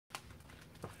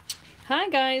Hi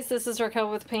guys, this is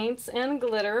Raquel with Paints and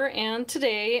Glitter, and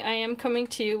today I am coming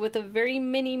to you with a very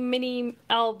mini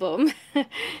album.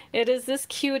 It is this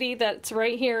cutie that's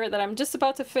right here that I'm just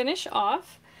about to finish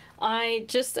off. I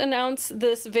just announced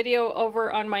this video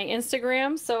over on my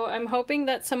Instagram, so I'm hoping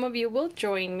that some of you will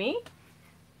join me.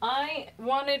 I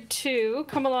wanted to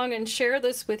come along and share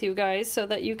this with you guys so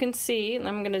that you can see, and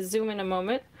I'm going to zoom in a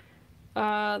moment.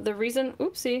 The reason,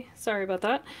 oopsie, sorry about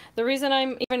that. The reason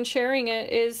I'm even sharing it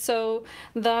is so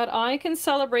that I can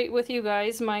celebrate with you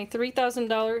guys my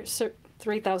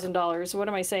 $3,000, what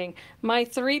am I saying? My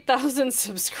 3,000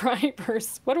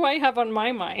 subscribers. What do I have on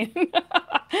my mind?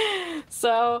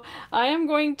 So I am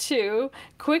going to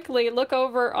quickly look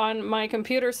over on my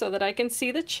computer so that I can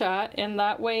see the chat, and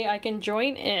that way I can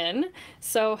join in.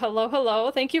 So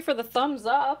hello, thank you for the thumbs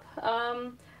up.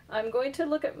 I'm going to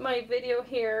look at my video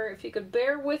here. If you could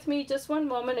bear with me just one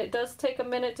moment, it does take a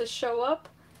minute to show up,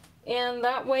 and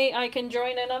that way I can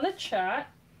join in on the chat.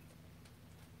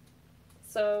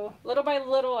 So little by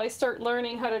little I start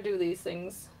learning how to do these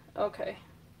things. Okay.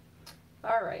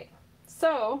 All right.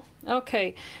 So,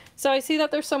 okay. So I see that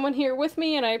there's someone here with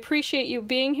me, and I appreciate you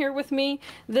being here with me.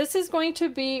 This is going to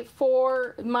be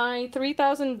for my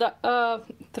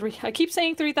I keep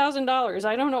saying $3,000.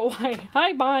 I don't know why.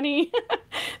 Hi, Bonnie.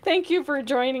 Thank you for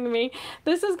joining me.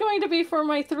 This is going to be for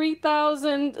my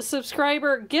 3,000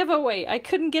 subscriber giveaway. I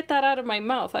couldn't get that out of my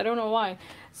mouth. I don't know why.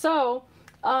 So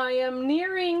I am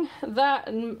nearing that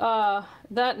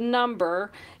that number,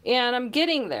 and I'm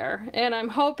getting there, and I'm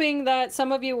hoping that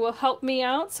some of you will help me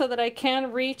out so that I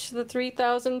can reach the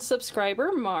 3,000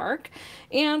 subscriber mark.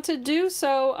 And to do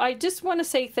so, I just want to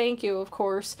say thank you, of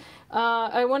course.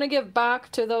 I want to give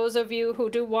back to those of you who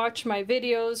do watch my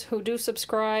videos, who do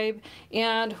subscribe,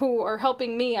 and who are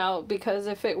helping me out, because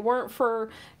if it weren't for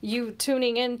you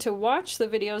tuning in to watch the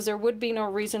videos, there would be no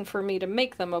reason for me to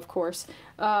make them, of course.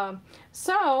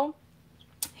 So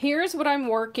here's what I'm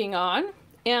working on,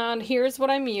 and here's what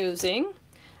I'm using.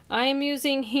 I am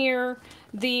using here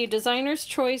the Designer's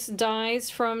Choice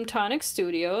dies from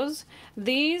TonicStudios.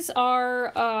 These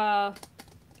are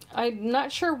I'm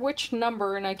not sure which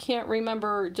number, and I can't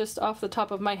remember just off the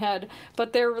top of my head,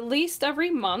 but they're released every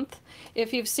month.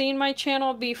 If you've seen my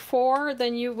channel before,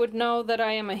 then you would know that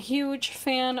I am a huge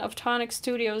fan of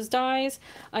TonicStudios dies.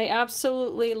 I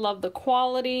absolutely love the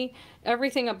quality,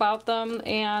 everything about them,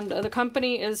 and the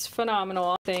company is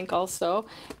phenomenal, I think, also.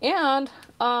 And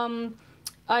I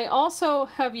also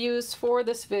have used for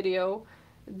this video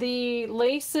the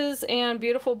laces and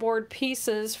beautiful board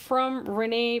pieces from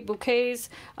Reneabouquet.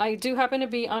 I do happen to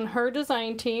be on her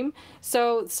design team,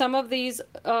 so some of these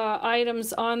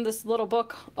items on this little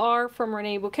book are from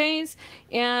Reneabouquet,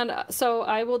 and so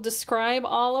I will describe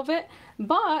all of it.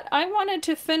 But I wanted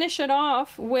to finish it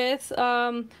off with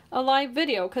a live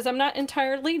video, because I'm not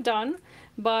entirely done,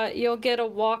 but you'll get a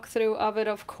walkthrough of it,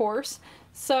 of course.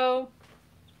 So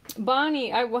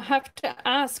Bonnie, I will have to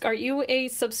ask, are you a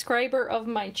subscriber of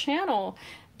my channel?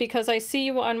 Because I see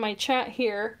you on my chat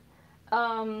here.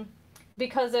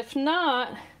 Because if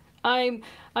not, I'm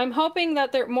hoping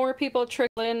that more people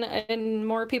trickle in and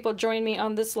more people join me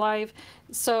on this live.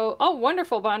 So, oh,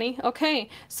 wonderful, Bonnie. Okay,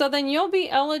 so then you'll be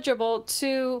eligible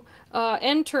to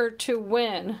enter to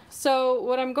win. So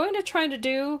what I'm going to try to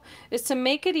do is to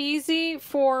make it easy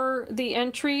for the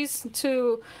entries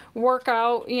to work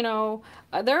out. You know,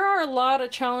 there are a lot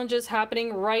of challenges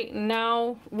happening right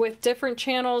now with different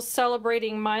channels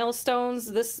celebrating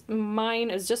milestones. Mine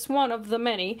is just one of the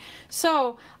many.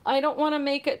 So I don't want to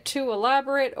make it too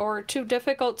elaborate or too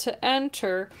difficult to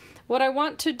enter. What I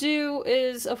want to do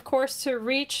is, of course, to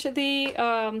reach the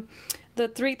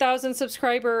 3,000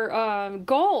 subscriber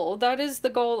goal. That is the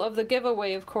goal of the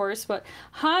giveaway, of course. But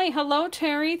hi, hello,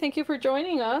 Terry. Thank you for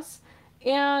joining us.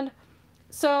 And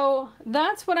so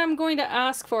that's what I'm going to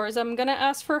ask for, is I'm going to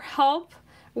ask for help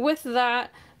with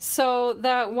that, so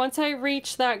that once I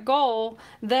reach that goal,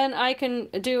 then I can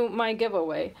do my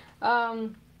giveaway.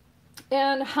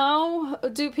 And how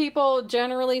do people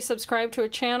generally subscribe to a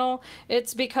channel?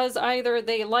 It's because either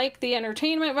they like the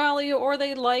entertainment value or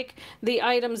they like the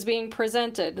items being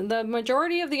presented. The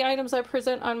majority of the items I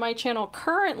present on my channel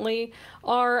currently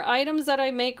are items that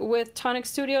I make with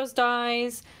TonicStudios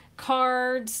dies,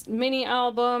 cards, mini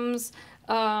albums,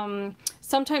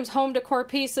 sometimes home decor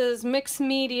pieces, mixed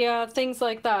media, things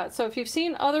like that. So if you've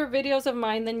seen other videos of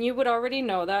mine, then you would already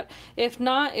know that. If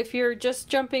not, if you're just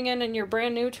jumping in and you're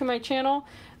brand new to my channel,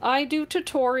 I do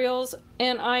tutorials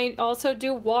and I also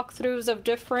do walkthroughs of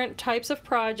different types of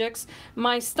projects.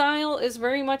 My style is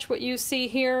very much what you see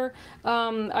here.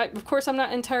 Of course, I'm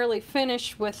not entirely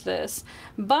finished with this,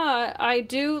 but I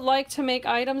do like to make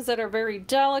items that are very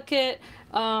delicate.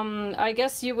 I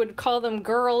guess you would call them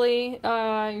girly.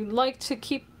 I like to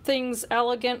keep things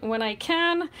elegant when I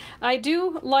can. I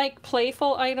do like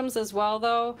playful items as well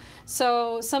though,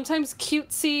 so sometimes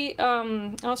cutesy.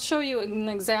 I'll show you an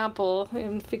example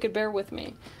if you could bear with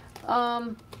me.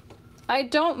 I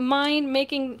don't mind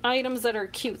making items that are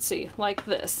cutesy like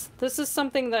this. This is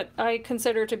something that I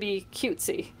consider to be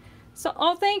cutesy. So,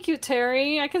 oh, thank you,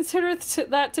 Terry. I consider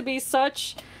that to be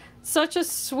such a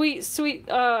sweet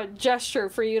gesture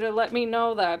for you to let me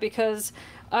know that, because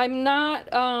I'm not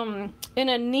in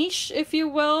a niche, if you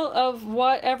will, of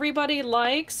what everybody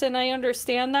likes, and I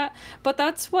understand that, but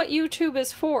that's what YouTube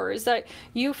is for, is that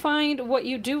you find what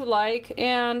you do like.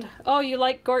 And oh, you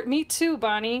like me too,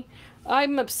 Bonnie.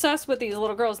 I'm obsessed with these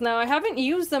little girls. Now, I haven't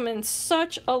used them in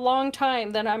such a long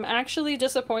time that I'm actually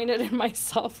disappointed in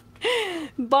myself.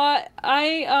 But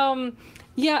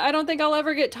yeah, I don't think I'll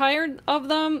ever get tired of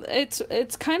them.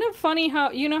 It's kind of funny how,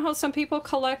 you know how some people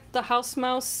collect the house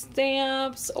mouse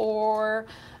stamps, or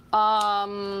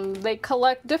they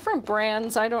collect different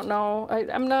brands. I don't know.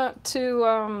 I'm not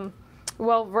too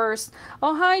well versed.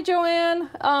 Oh, hi, Joanne.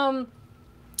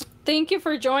 Thank you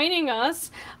for joining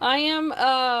us. I am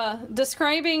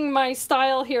describing my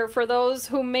style here for those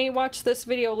who may watch this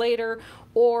video later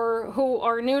or who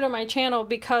are new to my channel,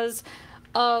 because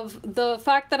of the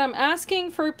fact that I'm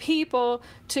asking for people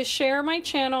to share my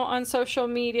channel on social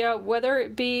media, whether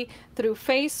it be through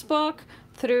Facebook,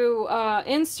 through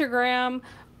Instagram,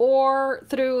 or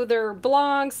through their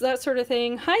blogs, that sort of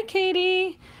thing. Hi,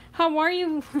 Katie. How are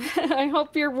you? I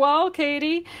hope you're well,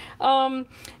 Katie.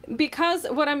 Because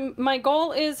my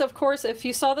goal is, of course, if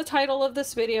you saw the title of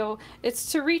this video,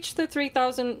 it's to reach the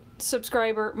 3,000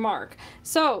 subscriber mark.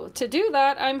 So to do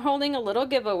that, I'm holding a little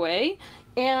giveaway.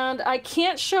 And I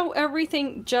can't show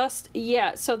everything just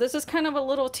yet, so this is kind of a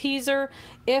little teaser.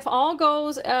 If all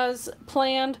goes as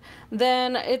planned,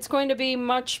 then it's going to be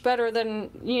much better than,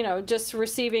 you know, just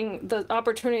receiving the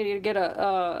opportunity to get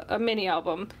a mini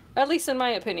album, at least in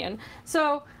my opinion.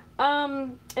 So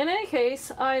in any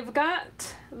case, I've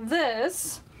got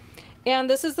this, and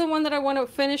this is the one that I want to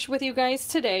finish with you guys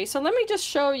today. So let me just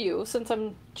show you, since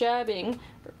I'm gabbing.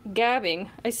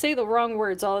 I say the wrong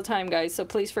words all the time, guys, so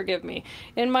please forgive me.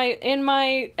 In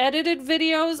my edited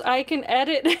videos, I can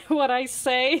edit what I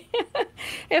say.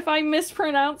 If I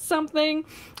mispronounce something,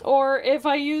 or if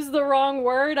I use the wrong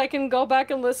word, I can go back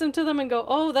and listen to them and go,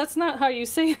 oh, that's not how you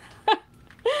say that.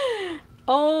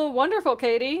 Oh, wonderful,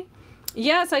 Katie.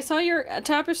 Yes, I saw your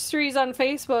tapestries on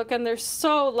Facebook, and they're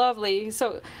so lovely.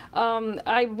 So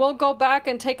I will go back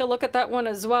and take a look at that one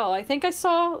as well. I think I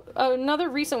saw another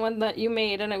recent one that you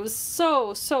made, and it was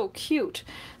so cute.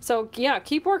 So yeah,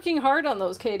 keep working hard on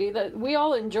those, Katie. That we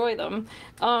all enjoy them.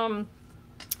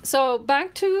 So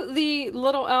back to the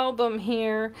little album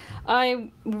here. I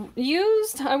want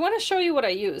to show you what I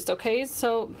used, okay?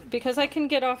 So because I can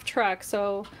get off track,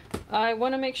 so I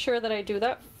want to make sure that I do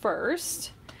that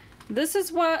first. This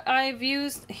is what I've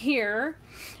used here.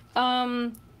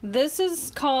 This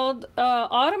is called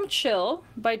Autumn Chill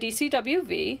by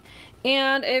DCWV.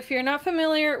 And if you're not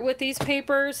familiar with these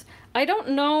papers, I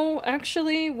don't know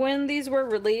actually when these were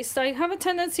released. I have a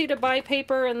tendency to buy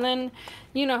paper and then,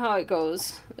 you know how it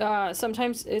goes.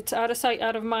 Sometimes it's out of sight,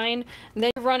 out of mind. And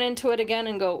then you run into it again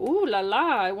and go, ooh la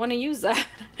la, I want to use that.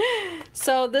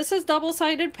 So this is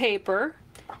double-sided paper.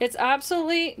 It's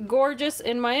absolutely gorgeous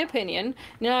in my opinion.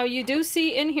 Now you do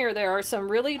see in here there are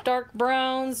some really dark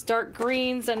browns, dark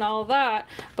greens, and all that,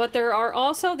 but there are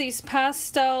also these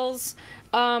pastels.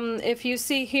 If you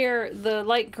see here, the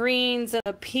light greens and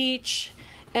the peach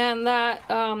and that,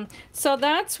 so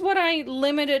that's what I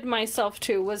limited myself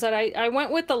to, was that I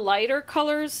went with the lighter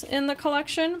colors in the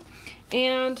collection,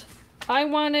 and I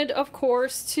wanted, of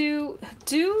course, to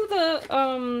do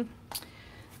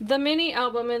the mini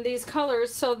album in these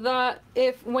colors so that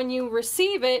when you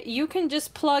receive it, you can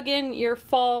just plug in your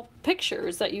fall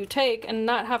pictures that you take and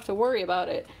not have to worry about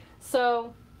it.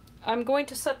 So I'm going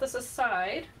to set this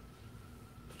aside,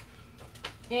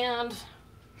 and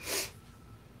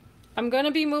I'm going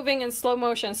to be moving in slow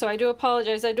motion, so I do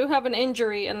apologize. I do have an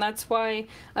injury, and that's why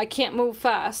I can't move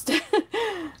fast.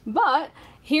 But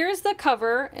here's the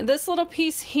cover. This little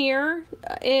piece here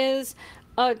is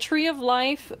a Tree of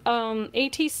Life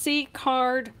ATC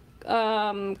card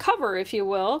cover, if you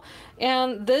will.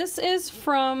 And this is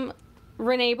from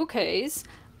Reneabouquet's.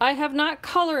 I have not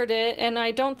colored it, and I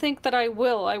don't think that I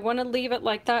will. I want to leave it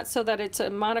like that so that it's a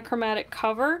monochromatic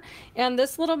cover. And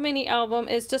this little mini album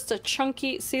is just a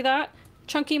chunky, see that?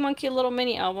 Chunky monkey little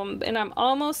mini album, and I'm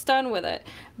almost done with it.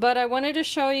 But I wanted to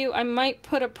show you, I might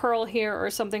put a pearl here or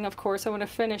something, of course. I want to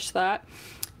finish that.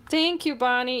 Thank you,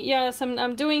 Bonnie. Yes,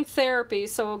 I'm doing therapy,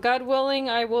 so God willing,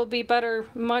 I will be better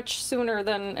much sooner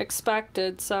than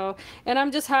expected. So, and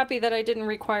I'm just happy that I didn't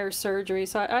require surgery,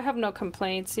 so I have no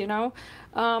complaints, you know.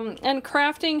 And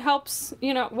crafting helps,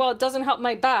 you know, well, it doesn't help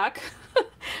my back,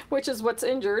 which is what's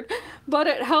injured, but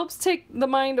it helps take the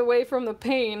mind away from the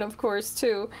pain, of course,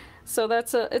 too. So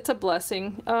it's a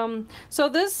blessing. So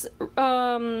this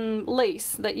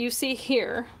lace that you see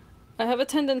here, I have a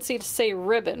tendency to say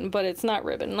ribbon, but it's not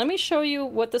ribbon. Let me show you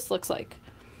what this looks like,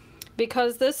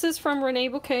 because this is from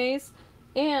Reneabouquet's,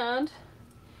 and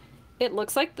it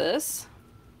looks like this,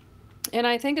 and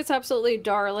I think it's absolutely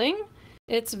darling.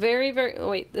 It's very, very,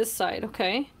 wait, this side,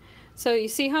 okay. So you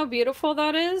see how beautiful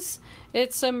that is?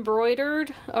 It's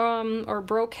embroidered or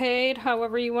brocade,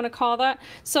 however you want to call that.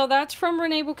 So that's from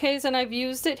Reneabouquet's, and I've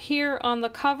used it here on the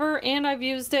cover, and I've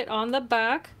used it on the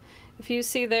back. If you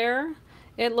see there,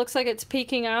 it looks like it's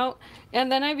peeking out.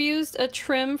 And then I've used a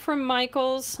trim from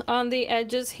Michael's on the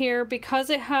edges here because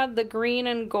it had the green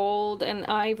and gold and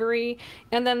ivory.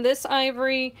 And then this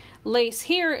ivory lace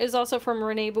here is also from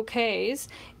Reneabouquet's.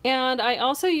 And I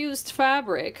also used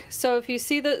fabric. So if you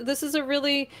see that this is a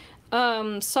really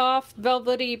soft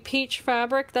velvety peach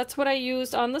fabric, that's what I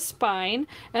used on the spine.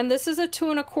 And this is a 2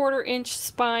 1/4 inch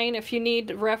spine if you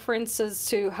need references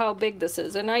to how big this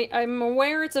is. And I'm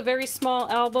aware it's a very small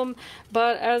album,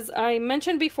 but as I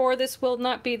mentioned before, this will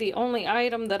not be the only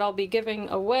item that I'll be giving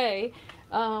away.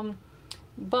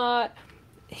 But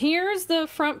here's the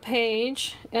front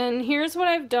page, and here's what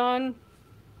I've done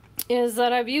is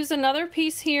that I've used another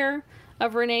piece here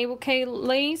of Reneabouquet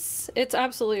lace. It's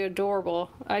absolutely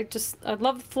adorable. I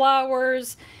love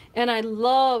flowers, and I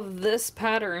love this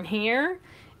pattern here,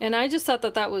 and I just thought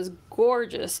that that was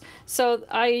gorgeous. So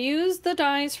I used the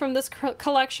dies from this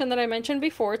collection that I mentioned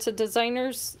before. It's a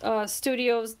Designer's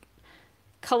Studios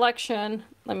collection.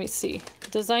 Let me see.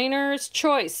 Designer's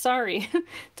Choice, sorry.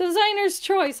 Designer's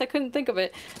Choice, I couldn't think of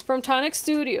it. From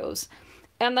TonicStudios.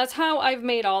 And that's how I've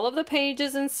made all of the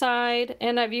pages inside,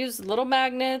 and I've used little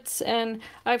magnets, and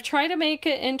I've tried to make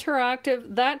it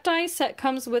interactive. That die set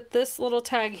comes with this little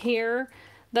tag here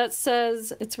that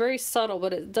says, it's very subtle,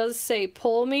 but it does say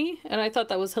pull me, and I thought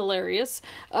that was hilarious.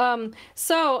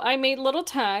 So I made little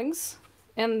tags,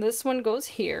 and this one goes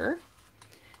here.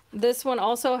 This one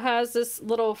also has this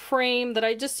little frame that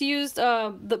I just used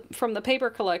from the paper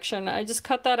collection. I just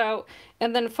cut that out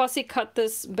and then fussy cut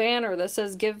this banner that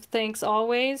says give thanks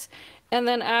always, and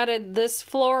then added this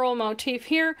floral motif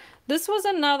here. This was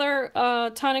another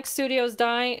TonicStudios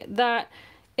die that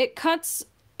it cuts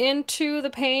into the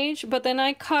page, but then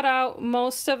I cut out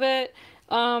most of it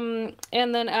and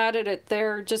then added it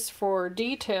there just for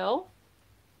detail.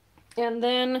 And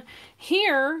then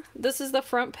here, this is the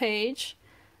front page.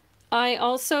 I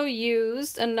also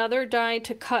used another die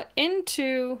to cut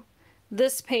into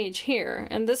this page here.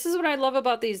 And this is what I love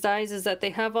about these dies, is that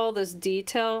they have all this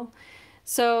detail.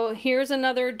 So here's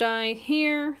another die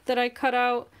here that I cut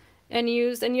out and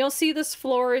used, and you'll see this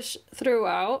flourish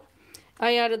throughout.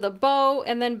 I added the bow,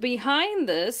 and then behind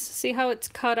this, see how it's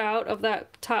cut out of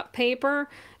that top paper?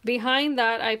 Behind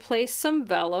that I placed some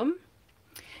vellum.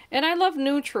 And I love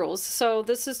neutrals, so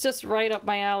this is just right up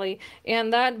my alley.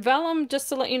 And that vellum, just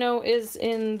to let you know, is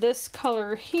in this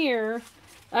color here.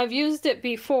 I've used it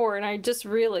before, and I just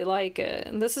really like it.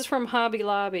 And this is from Hobby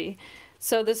Lobby.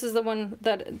 So this is the one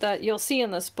that you'll see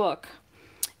in this book.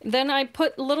 Then I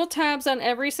put little tabs on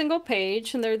every single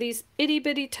page, and they're these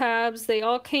itty-bitty tabs. They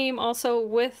all came also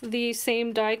with the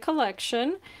same die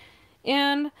collection.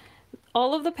 And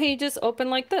all of the pages open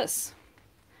like this.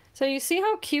 So you see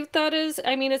how cute that is?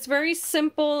 I mean, it's very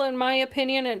simple in my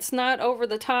opinion. It's not over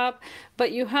the top,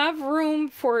 but you have room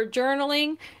for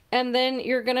journaling, and then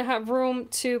you're going to have room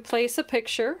to place a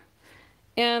picture,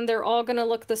 and they're all going to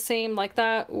look the same like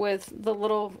that with the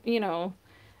little, you know,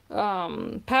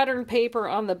 pattern paper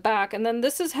on the back. And then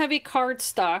this is heavy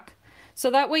cardstock, so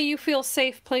that way you feel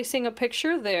safe placing a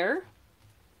picture there.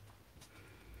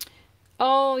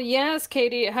 Oh, yes,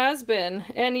 Katie, it has been.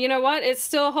 And you know what? It's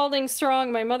still holding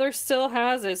strong. My mother still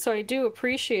has it, so I do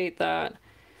appreciate that.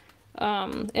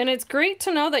 And it's great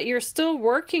to know that you're still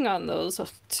working on those,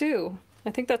 too. I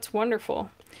think that's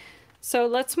wonderful. So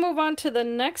let's move on to the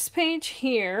next page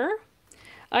here.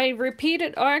 I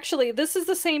repeated, or actually this is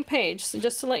the same page, so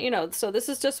just to let you know. So this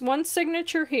is just one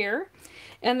signature here.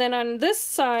 And then on this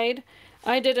side,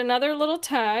 I did another little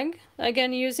tag,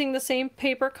 again using the same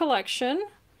paper collection.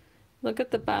 Look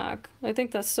at the back. I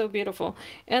think that's so beautiful.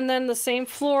 And then the same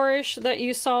flourish that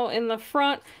you saw in the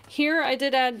front. Here I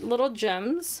did add little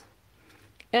gems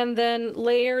and then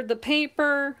layered the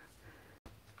paper.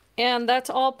 And that's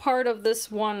all part of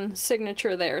this one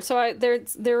signature there. So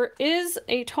there is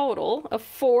a total of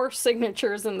 4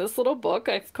 signatures in this little book.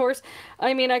 Of course,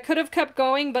 I mean, I could have kept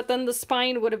going, but then the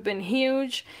spine would have been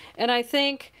huge. And I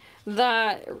think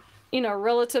that, you know,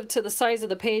 relative to the size of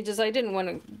the pages, I didn't want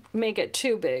to make it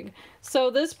too big. So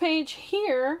this page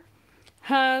here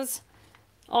has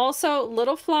also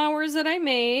little flowers that I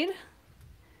made.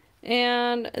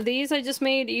 And these I just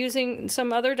made using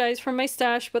some other dies from my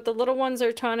stash, but the little ones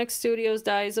are TonicStudios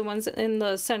dies, the ones in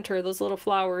the center, those little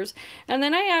flowers. And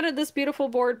then I added this beautiful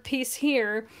board piece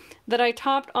here that I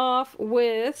topped off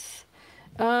with,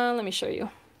 let me show you.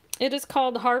 It is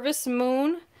called Harvest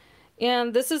Moon,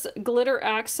 and this is glitter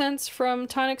accents from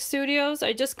TonicStudios.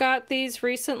 I just got these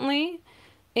recently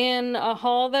in a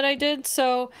haul that I did,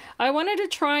 so I wanted to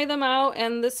try them out,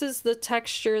 and this is the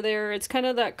texture there. It's kind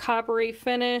of that coppery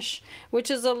finish, which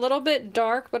is a little bit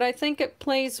dark, but I think it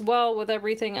plays well with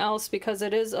everything else because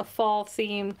it is a fall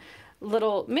themed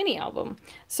little mini album.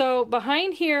 So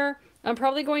behind here, I'm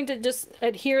probably going to just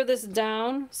adhere this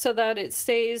down so that it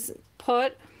stays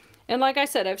put. And like I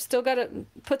said, I've still got to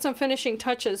put some finishing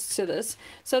touches to this.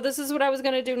 So this is what I was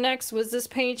going to do next, was this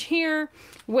page here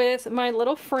with my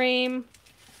little frame,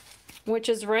 which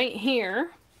is right here.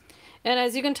 And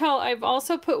as you can tell, I've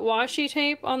also put washi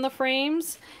tape on the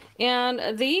frames.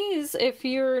 And these, if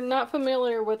you're not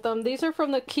familiar with them, these are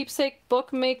from the Keepsake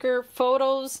Bookmaker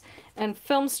Photos and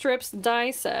Film Strips die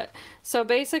set. So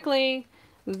basically,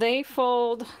 they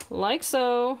fold like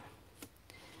so.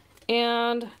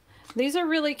 And these are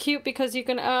really cute because you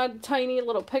can add tiny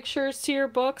little pictures to your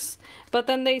books, but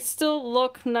then they still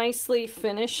look nicely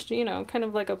finished, you know, kind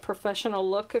of like a professional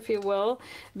look, if you will,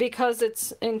 because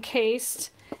it's encased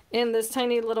in this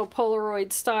tiny little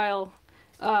Polaroid style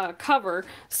cover.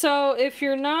 So if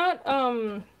you're not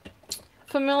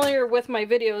familiar with my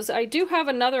videos, I do have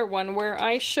another one where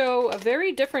I show a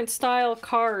very different style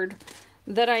card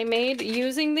that I made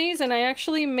using these, and I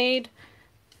actually made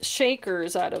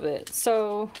shakers out of it.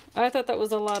 So I thought that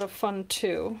was a lot of fun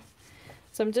too.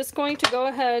 So I'm just going to go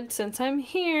ahead, since I'm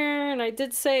here, and I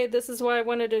did say this is why I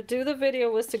wanted to do the video,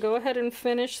 was to go ahead and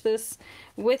finish this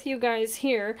with you guys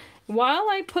here. While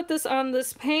I put this on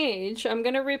this page, I'm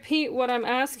going to repeat what I'm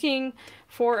asking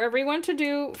for everyone to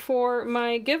do for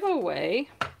my giveaway.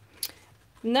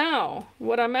 Now,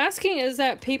 what I'm asking is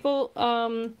that people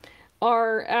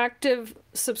are active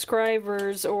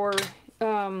subscribers, or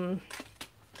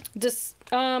just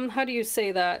how do you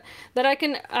say that? That I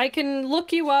can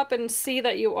look you up and see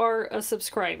that you are a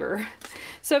subscriber.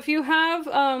 So if you have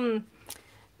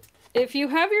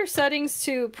your settings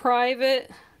to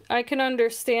private, I can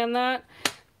understand that.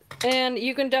 And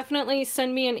you can definitely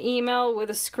send me an email with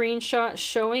a screenshot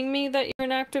showing me that you're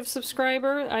an active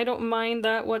subscriber. I don't mind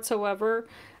that whatsoever,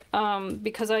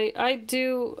 because I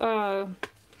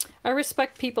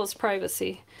respect people's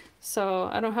privacy. So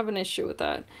I don't have an issue with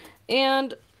that.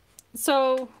 And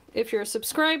so if you're a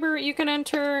subscriber, you can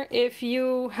enter. If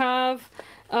you have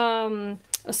a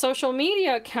social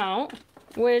media account,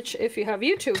 which if you have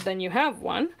YouTube, then you have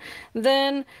one,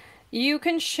 then you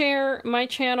can share my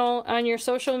channel on your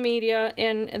social media,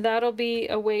 and that'll be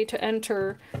a way to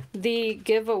enter the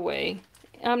giveaway.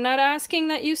 I'm not asking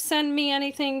that you send me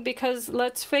anything because,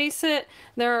 let's face it,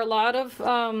 there are a lot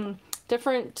of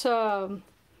different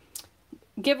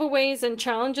giveaways and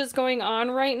challenges going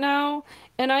on right now,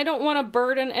 and I don't want to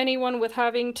burden anyone with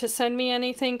having to send me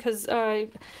anything, because I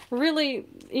really,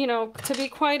 you know, to be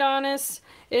quite honest,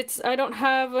 I don't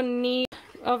have a need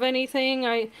of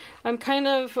anything. I'm kind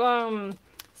of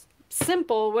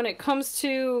simple when it comes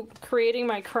to creating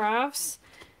my crafts.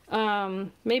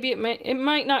 Maybe it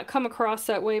might not come across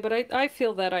that way, but I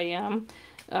feel that I am.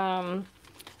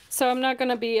 So I'm not going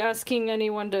to be asking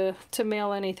anyone to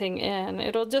mail anything in.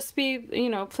 It'll just be, you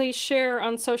know, please share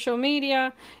on social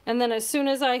media. And then as soon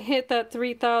as I hit that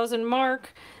 3,000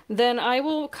 mark, then I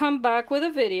will come back with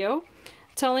a video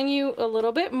telling you a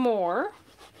little bit more.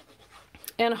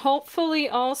 And hopefully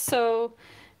also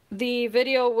the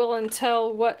video will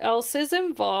entail what else is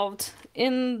involved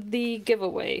in the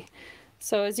giveaway.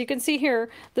 So as you can see here,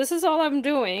 this is all I'm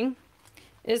doing,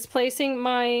 is placing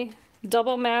my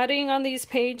double matting on these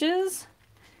pages.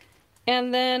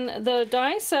 And then the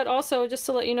die set also, just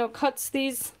to let you know, cuts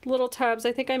these little tabs.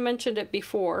 I think I mentioned it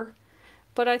before,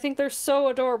 but I think they're so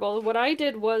adorable. What I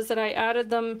did was that I added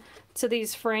them to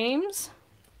these frames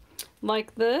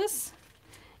like this.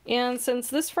 And since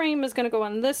this frame is going to go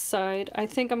on this side, I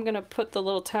think I'm going to put the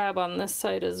little tab on this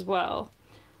side as well.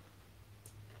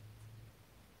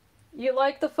 You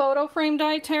like the photo frame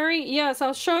die, Terry? Yes,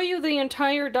 I'll show you the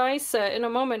entire die set in a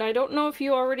moment. I don't know if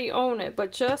you already own it,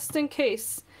 but just in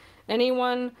case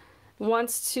anyone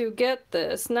wants to get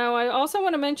this. Now, I also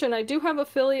want to mention I do have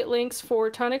affiliate links for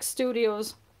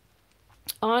TonicStudios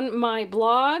on my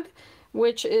blog,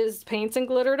 which is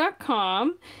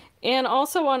PaintsandGlitter.com, and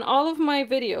also on all of my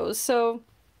videos. So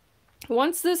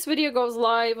once this video goes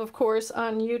live, of course,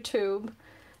 on YouTube,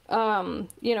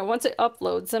 you know, once it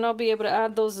uploads, then I'll be able to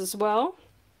add those as well.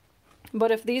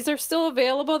 But if these are still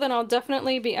available, then I'll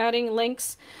definitely be adding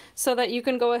links so that you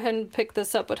can go ahead and pick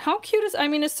this up. But how cute is, I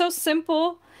mean, it's so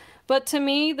simple, but to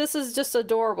me, this is just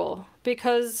adorable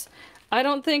because I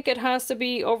don't think it has to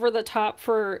be over the top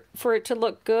for it to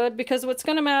look good, because what's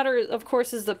going to matter, of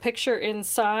course, is the picture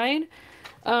inside.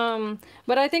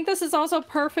 But I think this is also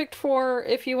perfect for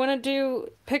if you want to do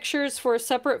pictures for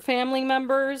separate family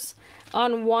members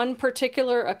on one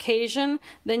particular occasion,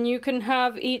 then you can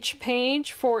have each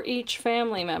page for each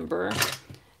family member.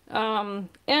 And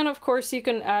of course you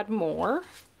can add more.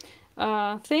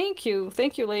 Thank you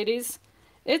ladies.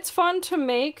 It's fun to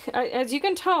make. As you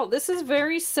can tell, this is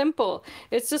very simple.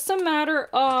 It's just a matter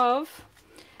of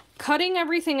cutting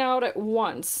everything out at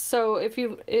once. So if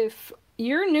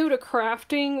you're new to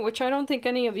crafting, which I don't think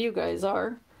any of you guys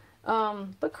are,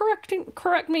 but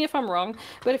correct me if I'm wrong,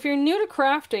 but if you're new to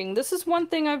crafting, this is one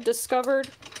thing I've discovered,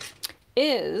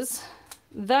 is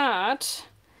that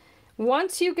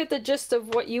once you get the gist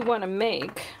of what you want to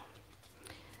make,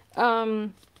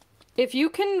 if you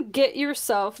can get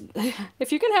yourself,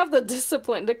 if you can have the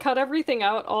discipline to cut everything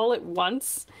out all at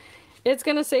once, it's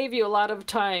going to save you a lot of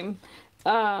time.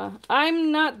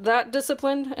 I'm not that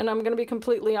disciplined, and I'm going to be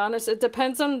completely honest. It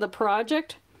depends on the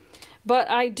project.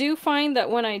 But I do find that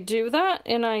when I do that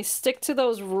and I stick to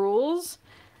those rules,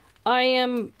 I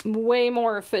am way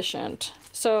more efficient.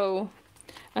 So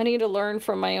I need to learn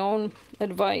from my own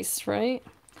advice, right?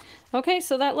 Okay,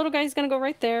 so that little guy's going to go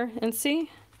right there, and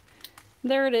see?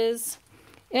 There it is.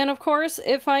 And of course,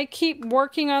 if I keep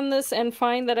working on this and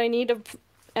find that I need to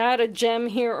add a gem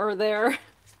here or there,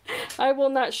 I will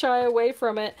not shy away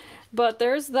from it. But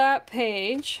there's that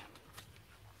page.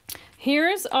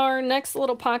 Here's our next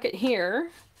little pocket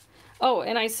here. Oh,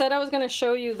 and I said I was going to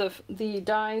show you the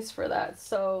dies for that.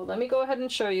 So let me go ahead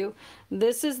and show you.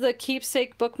 This is the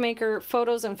Keepsake Bookmaker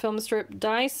Photos and Film Strip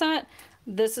die set.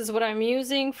 This is what I'm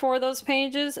using for those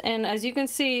pages. And as you can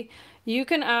see, you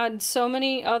can add so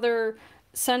many other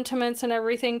sentiments and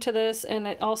everything to this. And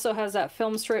it also has that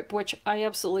film strip, which I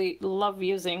absolutely love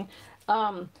using.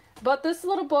 But this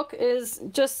little book is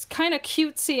just kind of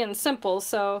cutesy and simple.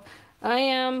 So I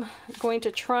am going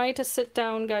to try to sit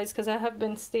down, guys, because I have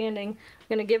been standing. I'm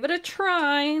going to give it a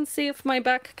try and see if my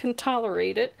back can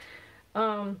tolerate it.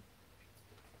 Oh,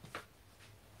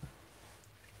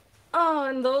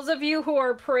 and those of you who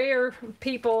are prayer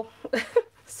people,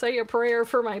 say a prayer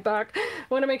for my back. I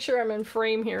want to make sure I'm in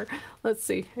frame here. Let's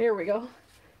see. Here we go.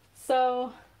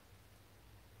 So,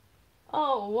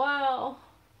 oh, wow.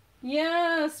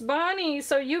 Yes, Bonnie,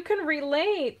 so you can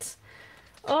relate.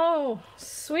 Oh,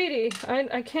 sweetie,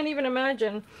 I can't even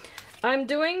imagine. I'm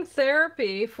doing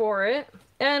therapy for it,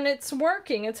 and it's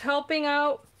working. It's helping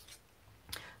out.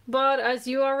 But as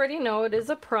you already know, it is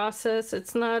a process.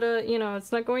 It's not a, you know,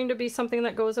 it's not going to be something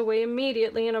that goes away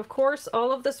immediately. And of course,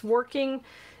 all of this working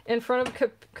in front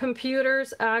of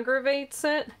computers aggravates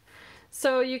it.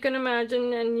 So you can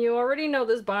imagine, and you already know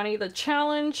this, Bonnie, the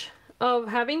challenge of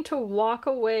having to walk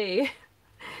away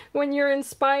when you're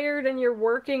inspired and you're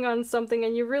working on something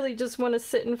and you really just want to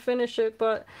sit and finish it.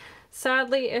 But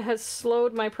sadly, it has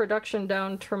slowed my production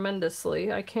down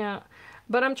tremendously. I can't,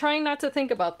 but I'm trying not to think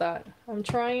about that. I'm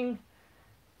trying.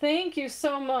 Thank you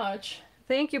so much.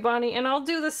 Thank you, Bonnie. And I'll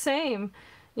do the same,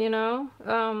 you know.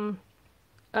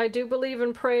 I do believe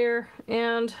in prayer,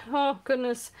 and oh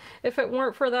goodness, if it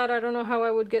weren't for that, I don't know how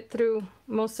I would get through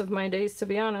most of my days, to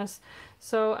be honest.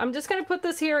 So I'm just going to put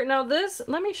this here. Now this,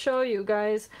 let me show you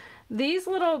guys. These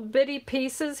little bitty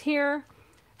pieces here,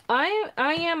 I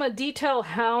am a detail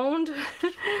hound.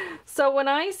 So when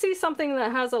I see something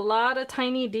that has a lot of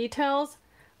tiny details,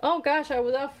 oh gosh, I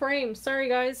was off frame. Sorry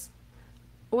guys.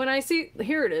 When I see,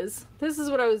 here it is. This is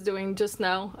what I was doing just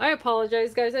now. I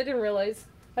apologize guys, I didn't realize.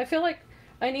 I feel like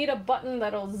I need a button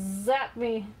that'll zap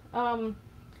me.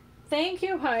 Thank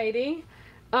you, Heidi.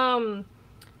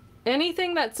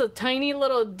 Anything that's a tiny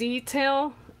little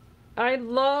detail, I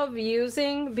love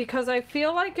using because I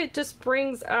feel like it just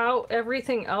brings out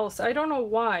everything else. I don't know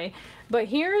why, but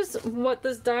here's what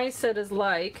this die set is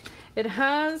like. It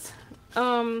has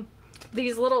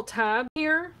these little tabs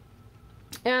here.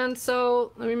 And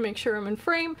so let me make sure I'm in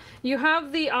frame. You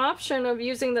have the option of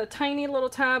using the tiny little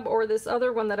tab or this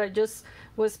other one that I just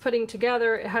was putting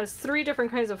together. It has 3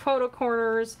 different kinds of photo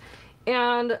corners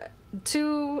and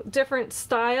 2 different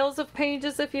styles of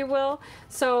pages, if you will.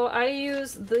 So I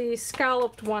use the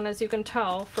scalloped one, as you can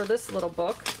tell, for this little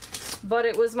book. But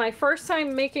it was my first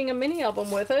time making a mini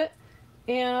album with it.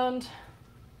 And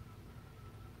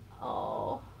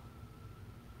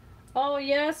oh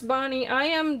yes, Bonnie, I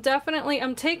am definitely,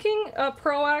 I'm taking a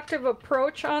proactive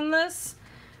approach on this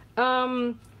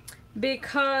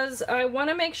because I want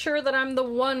to make sure that I'm the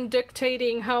one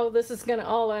dictating how this is going to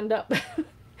all end up.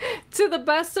 To the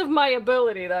best of my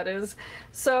ability, that is.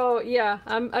 So yeah,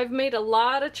 I've made a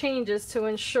lot of changes to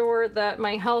ensure that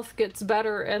my health gets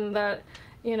better, and that,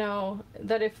 you know,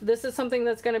 that if this is something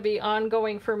that's going to be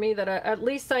ongoing for me, that at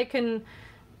least I can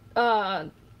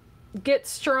get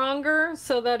stronger,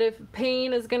 so that if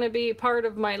pain is going to be part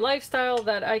of my lifestyle,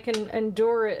 that I can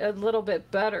endure it a little bit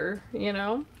better, you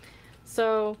know.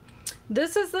 So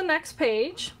this is the next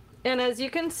page. And as you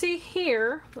can see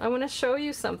here, I want to show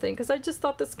you something because I just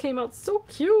thought this came out so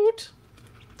cute.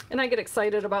 And I get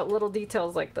excited about little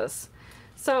details like this.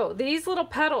 So these little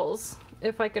petals,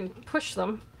 if I can push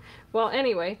them, well,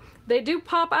 anyway, they do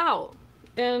pop out.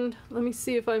 And let me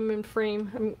see if I'm in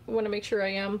frame. I want to make sure I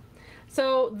am.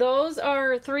 So those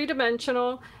are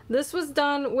 3-dimensional. This was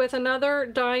done with another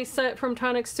die set from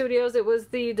TonicStudios. It was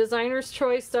the Designer's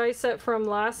Choice die set from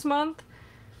last month.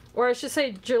 Or I should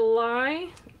say July,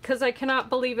 because I cannot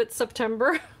believe it's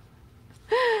September.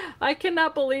 I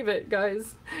cannot believe it,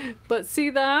 guys. But see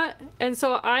that? And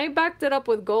so I backed it up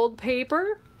with gold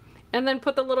paper and then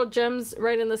put the little gems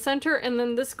right in the center. And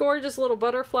then this gorgeous little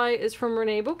butterfly is from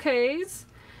Reneabouquet.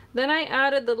 Then I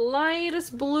added the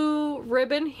lightest blue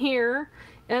ribbon here.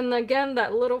 And again,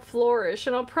 that little flourish.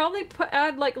 And I'll probably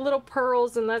add like little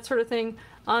pearls and that sort of thing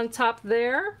on top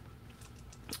there.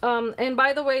 And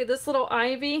by the way, this little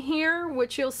ivy here,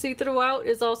 which you'll see throughout,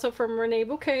 is also from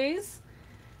Reneabouquet.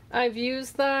 I've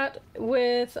used that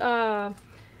with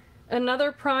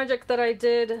another project that I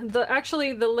did.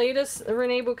 Actually, the latest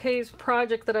Reneabouquet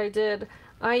project that I did,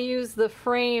 I used the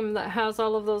frame that has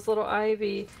all of those little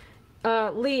ivy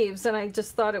leaves, and I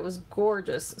just thought it was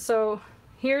gorgeous. So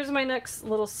here's my next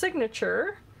little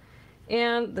signature,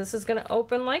 and this is going to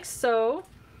open like so.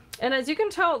 And as you can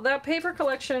tell, that paper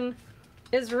collection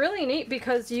is really neat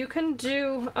because you can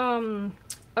do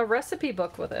a recipe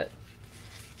book with it.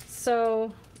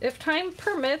 So if time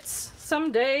permits,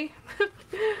 someday,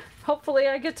 hopefully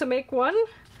I get to make one.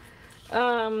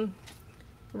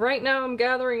 Right now I'm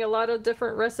gathering a lot of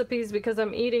different recipes because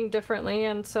I'm eating differently,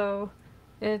 and so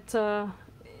it,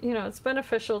 you know, it's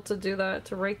beneficial to do that,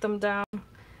 to write them down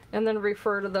and then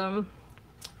refer to them.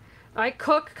 I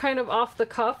cook kind of off the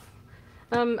cuff.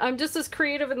 I'm just as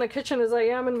creative in the kitchen as I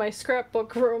am in my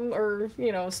scrapbook room, or,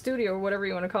 you know, studio, or whatever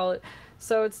you want to call it.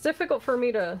 So it's difficult for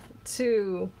me to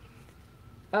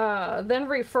then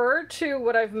refer to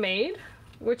what I've made,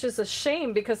 which is a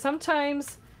shame, because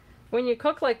sometimes when you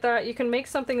cook like that, you can make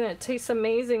something that tastes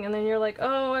amazing, and then you're like,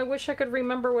 oh, I wish I could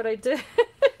remember what I did.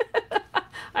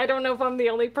 I don't know if I'm the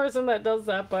only person that does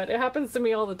that, but it happens to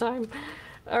me all the time.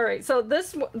 All right, so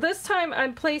this time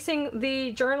I'm placing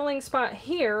the journaling spot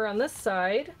here on this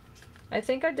side. I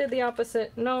think I did the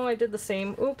opposite. No, I did the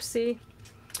same. Oopsie.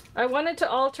 I wanted to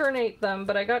alternate them,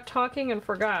 but I got talking and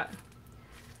forgot.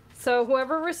 So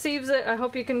whoever receives it, I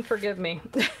hope you can forgive me.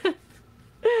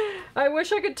 I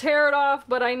wish I could tear it off,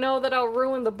 but I know that I'll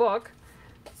ruin the book.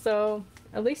 So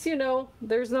at least you know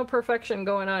there's no perfection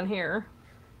going on here.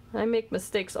 I make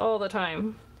mistakes all the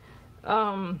time.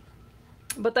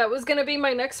 But that was going to be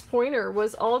my next pointer,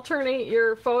 was alternate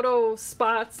your photo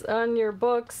spots on your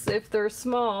books if they're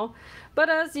small. But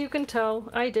as you can tell,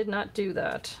 I did not do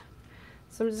that.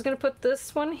 So I'm just going to put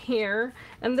this one here.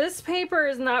 And this paper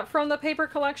is not from the paper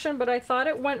collection, but I thought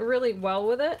it went really well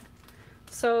with it.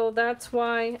 So that's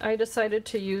why I decided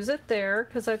to use it there,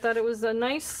 because I thought it was a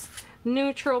nice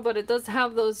neutral, but it does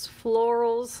have those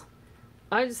florals.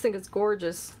 I just think it's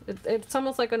gorgeous. It's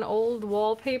almost like an old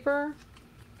wallpaper.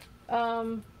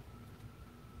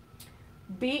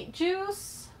 Beet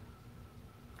juice.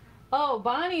 Oh,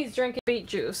 Bonnie's drinking beet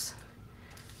juice.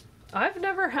 I've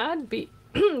never had beet.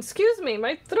 Excuse me,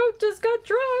 my throat just got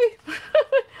dry.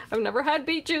 I've never had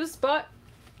beet juice, but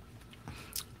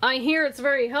I hear it's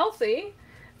very healthy.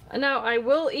 Now, I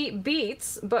will eat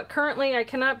beets, but currently I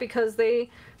cannot because they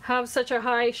have such a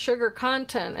high sugar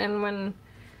content. And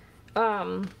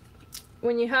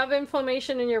when you have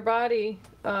inflammation in your body,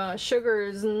 sugar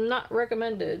is not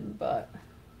recommended. But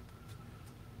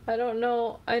I don't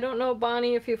know,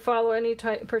 Bonnie, if you follow any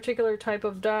particular type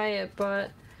of diet,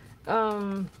 but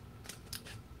I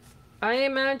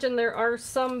imagine there are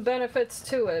some benefits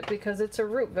to it because it's a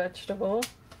root vegetable.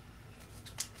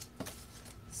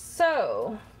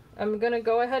 So I'm gonna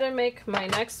go ahead and make my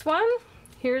next one.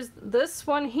 Here's this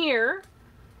one here.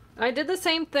 I did the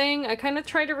same thing. I kind of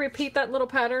tried to repeat that little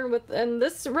pattern and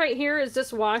this right here is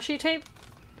just washi tape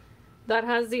that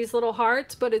has these little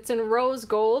hearts, but it's in rose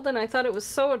gold, and I thought it was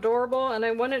so adorable, and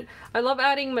I love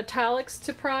adding metallics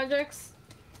to projects.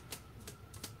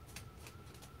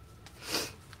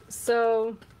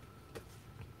 So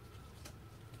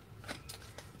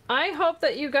I hope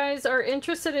that you guys are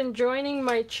interested in joining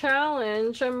my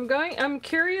challenge. I'm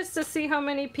curious to see how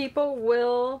many people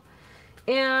will,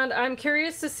 and I'm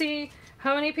curious to see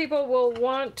how many people will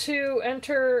want to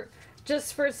enter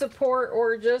just for support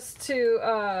or just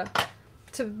to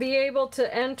be able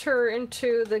to enter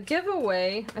into the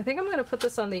giveaway. I think I'm going to put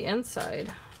this on the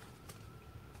inside.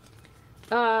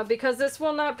 Because this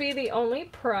will not be the only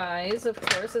prize, of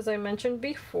course, as I mentioned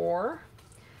before.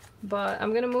 But I'm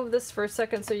going to move this for a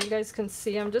second so you guys can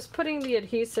see. I'm just putting the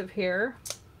adhesive here.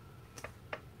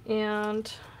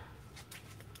 And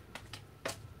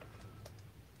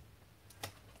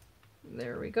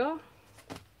there we go.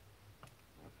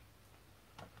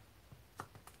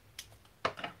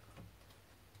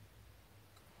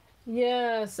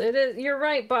 Yes, it is. You're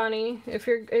right, Bonnie. If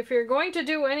you're going to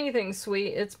do anything sweet,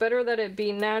 it's better that it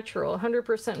be natural,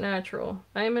 100% natural.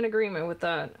 I am in agreement with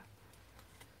that.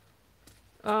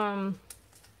 You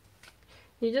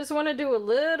just want to do a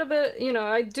little bit, you know,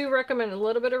 I do recommend a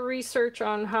little bit of research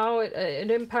on how it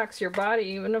impacts your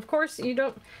body. And of course, you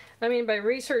don't, I mean, by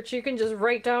research, you can just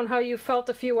write down how you felt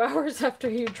a few hours after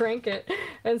you drank it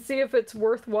and see if it's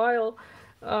worthwhile.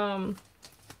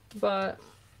 But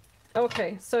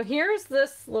okay, so here's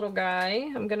this little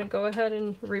guy. I'm going to go ahead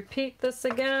and repeat this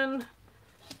again.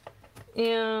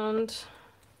 And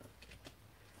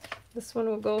this one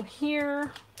will go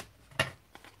here.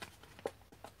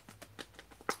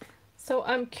 So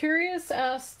I'm curious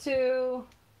as to...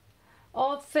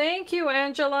 Oh, thank you,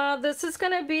 Angela. This is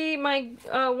going to be my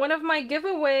one of my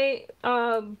giveaway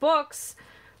books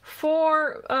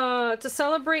for to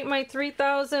celebrate my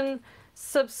 3,000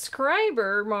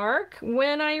 subscriber mark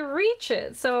when I reach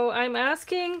it. So I'm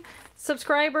asking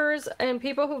subscribers and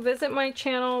people who visit my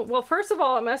channel, well, first of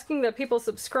all, I'm asking that people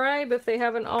subscribe if they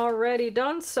haven't already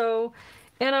done so,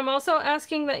 and I'm also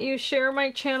asking that you share my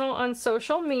channel on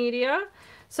social media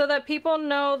so that people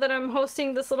know that I'm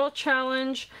hosting this little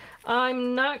challenge.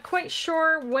 I'm not quite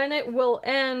sure when it will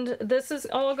end. This is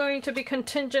all going to be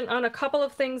contingent on a couple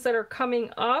of things that are coming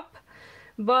up.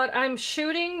 But I'm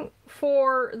shooting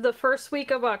for the first week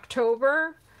of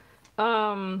October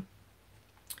so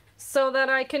that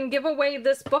I can give away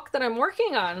this book that I'm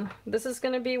working on. This is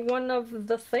going to be one of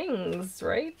the things,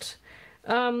 right?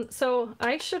 So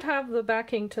I should have the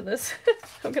backing to this.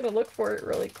 I'm going to look for it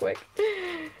really quick.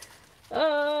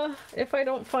 If I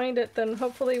don't find it, then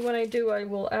hopefully when I do, I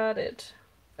will add it.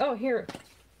 Oh, here.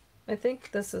 I think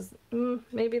this is...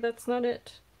 maybe that's not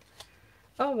it.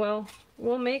 Oh, well.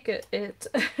 We'll make it.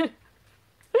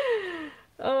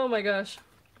 Oh my gosh.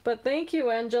 But thank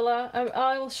you, Angela.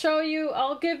 I'll show you,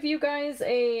 I'll give you guys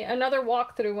another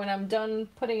walkthrough when I'm done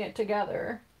putting it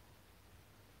together.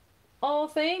 Oh,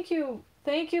 thank you.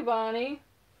 Thank you, Bonnie.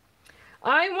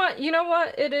 I want, you know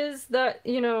what it is that,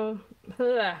 you know,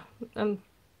 I'm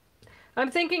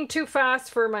thinking too fast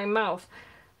for my mouth.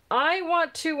 I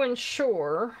want to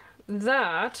ensure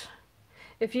that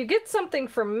if you get something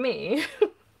from me,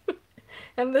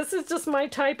 and this is just my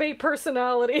type A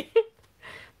personality,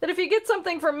 that if you get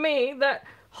something from me, that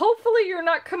hopefully you're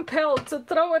not compelled to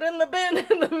throw it in the bin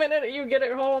in the minute you get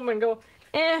it home and go,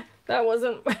 that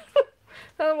wasn't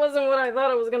that wasn't what I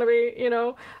thought it was going to be, you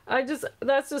know.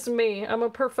 That's just me. I'm a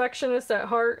perfectionist at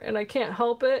heart and I can't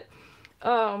help it.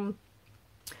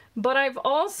 But I've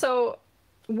also,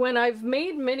 when I've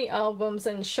made mini albums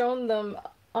and shown them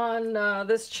on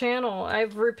this channel,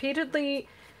 I've repeatedly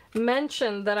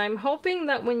mentioned that I'm hoping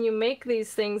that when you make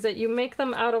these things that you make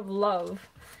them out of love.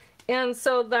 And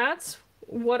so that's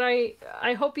what I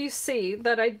hope you see,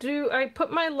 that I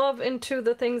put my love into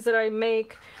the things that I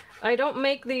make. I don't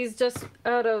make these just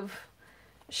out of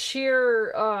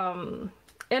sheer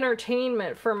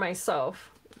entertainment for myself,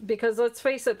 because let's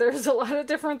face it, there's a lot of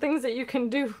different things that you can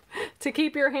do to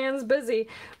keep your hands busy.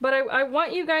 But I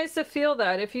want you guys to feel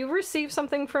that if you receive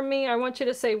something from me, I want you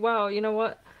to say, wow, you know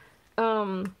what?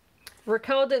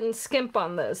 Raquel didn't skimp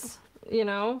on this, you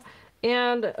know.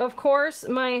 And of course,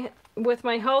 with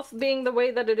my health being the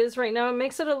way that it is right now, it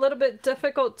makes it a little bit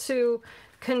difficult to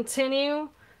continue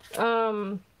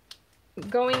going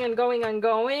and going and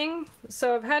going.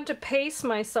 So I've had to pace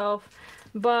myself,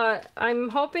 but I'm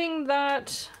hoping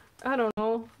that, I don't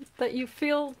know, that you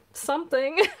feel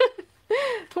something,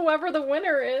 whoever the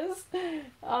winner is.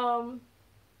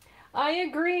 I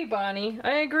agree, Bonnie.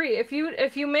 I agree. If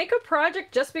you make a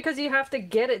project just because you have to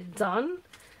get it done,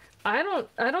 I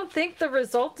don't think the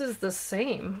result is the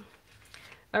same.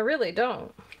 I really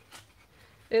don't.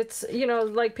 It's, you know,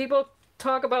 like people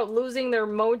talk about losing their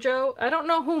mojo. I don't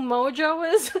know who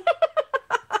mojo is.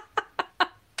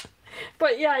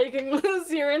 But yeah, you can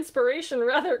lose your inspiration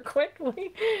rather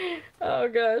quickly. Oh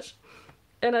gosh.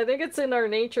 And I think it's in our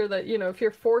nature that, you know, if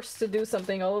you're forced to do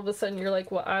something, all of a sudden you're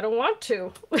like, well, I don't want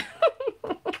to.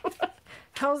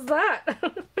 How's that?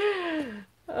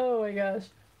 Oh my gosh.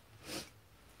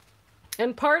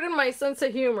 And pardon my sense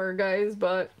of humor, guys,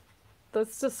 but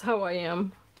that's just how I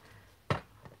am.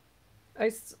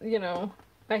 You know,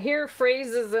 I hear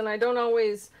phrases and I don't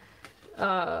always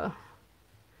know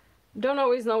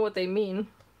what they mean.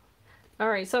 All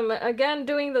right, so I'm again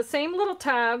doing the same little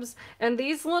tabs, and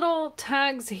these little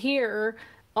tags here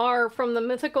are from the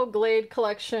Mythical Glade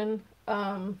collection,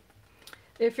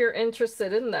 if you're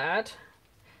interested in that.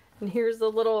 And here's the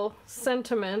little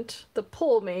sentiment, the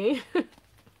pull me.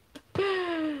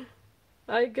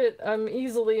 I'm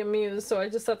easily amused, so I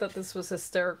just thought that this was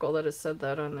hysterical that it said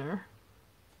that on there.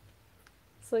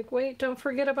 It's like, wait, don't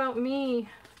forget about me.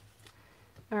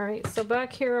 All right, so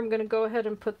back here I'm gonna go ahead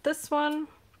and put this one.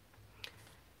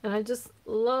 And I just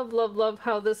love, love, love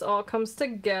how this all comes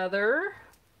together.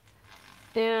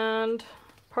 And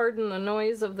pardon the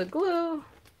noise of the glue.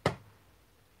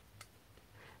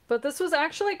 But this was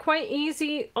actually quite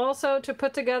easy also to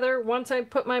put together once I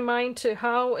put my mind to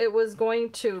how it was going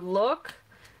to look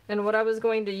and what I was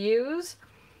going to use.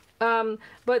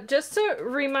 But just to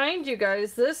remind you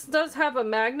guys, this does have a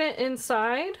magnet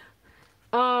inside.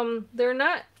 They're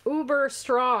not uber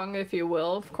strong, if you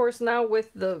will, of course now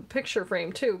with the picture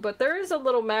frame too, but there is a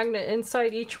little magnet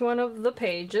inside each one of the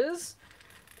pages.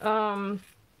 And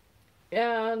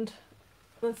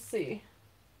let's see.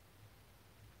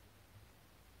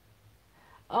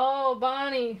 Oh,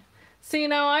 Bonnie, see,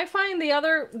 now I find the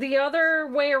other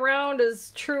way around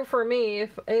is true for me.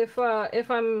 If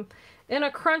I'm in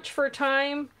a crunch for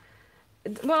time,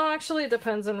 well, actually, it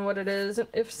depends on what it is.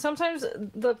 If sometimes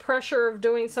the pressure of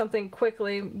doing something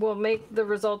quickly will make the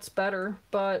results better,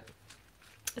 but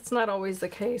it's not always the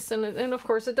case. And of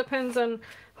course, it depends on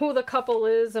who the couple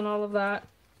is and all of that.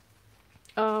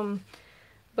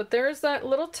 But there's that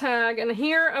little tag, and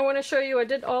here I want to show you.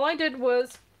 All I did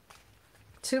was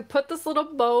to put this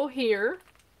little bow here.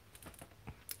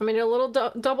 I mean, a little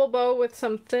double bow with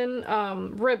some thin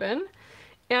ribbon.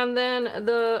 And then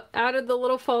added the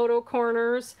little photo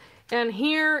corners. And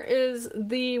here is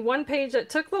the one page that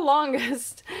took the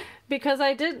longest because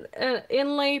I did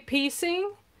inlay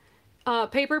piecing,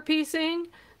 paper piecing.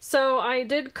 So I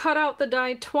did cut out the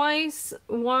die twice,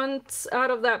 once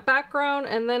out of that background,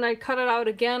 and then I cut it out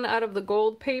again out of the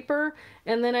gold paper.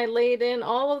 And then I laid in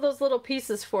all of those little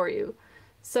pieces for you.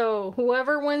 So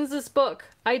whoever wins this book,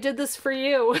 I did this for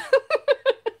you.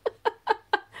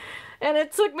 And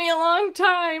it took me a long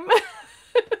time.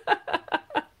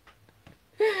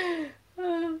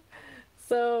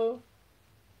 So,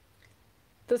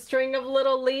 the string of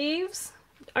little leaves.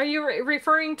 Are you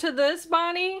referring to this,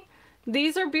 Bonnie?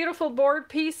 These are beautiful board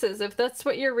pieces, if that's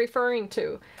what you're referring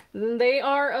to. They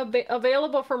are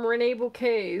available from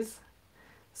Reneabouquets.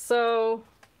 So,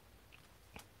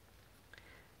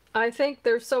 I think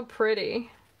they're so pretty.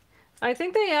 I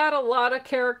think they add a lot of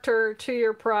character to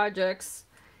your projects.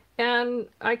 And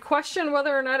I question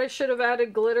whether or not I should have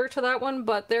added glitter to that one,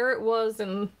 but there it was,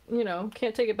 and, you know,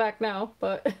 can't take it back now,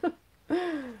 but...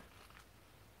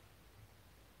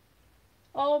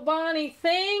 Oh, Bonnie,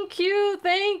 thank you,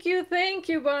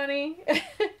 Bonnie.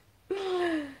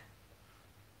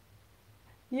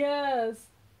 Yes.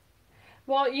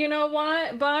 Well, you know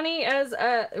what, Bonnie, as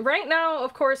right now,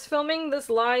 of course, filming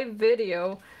this live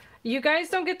video, you guys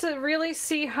don't get to really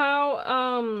see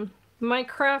how my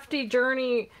crafty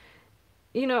journey,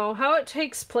 you know, how it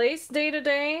takes place day to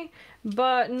day.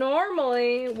 But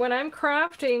normally when I'm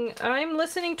crafting, I'm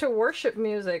listening to worship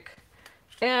music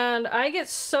and I get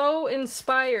so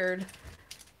inspired,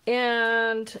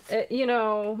 and you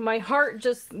know, my heart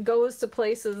just goes to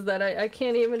places that I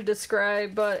can't even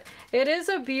describe. But it is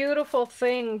a beautiful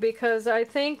thing because I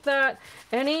think that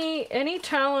any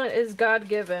talent is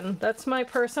God-given. That's my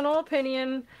personal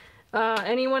opinion.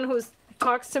 Anyone who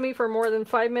talks to me for more than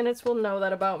 5 minutes will know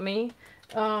that about me.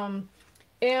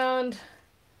 And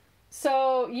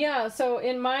so, yeah, so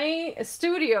in my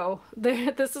studio,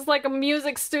 this is like a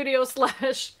music studio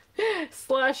slash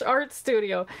art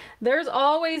studio. There's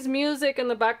always music in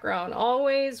the background,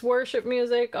 always worship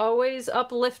music, always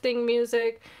uplifting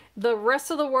music. The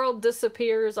rest of the world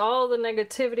disappears, all the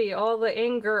negativity, all the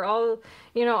anger, all,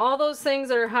 you know, all those things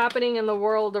that are happening in the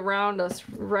world around us,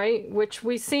 right? Which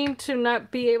we seem to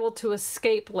not be able to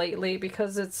escape lately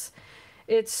because it's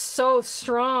so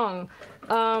strong.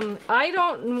 I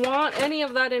don't want any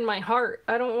of that in my heart.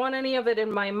 I don't want any of it in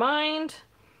my mind.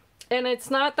 And it's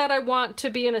not that I want to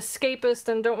be an escapist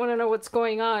and don't want to know what's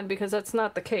going on, because that's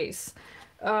not the case.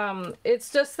 It's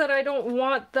just that I don't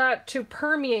want that to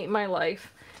permeate my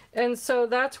life. And so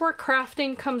that's where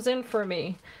crafting comes in for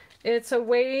me. It's a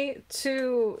way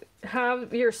to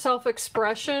have your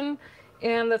self-expression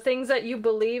and the things that you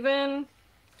believe in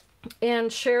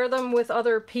and share them with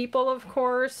other people, of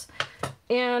course.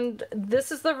 And this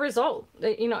is the result.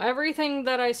 You know, everything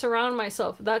that I surround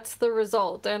myself, that's the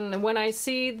result. And when I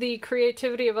see the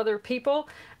creativity of other people,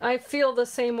 I feel the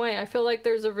same way. I feel like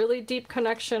there's a really deep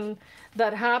connection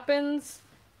that happens.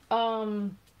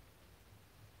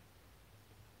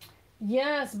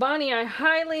 Yes, Bonnie, I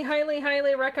highly, highly,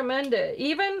 highly recommend it.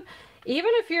 Even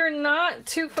if you're not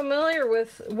too familiar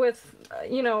with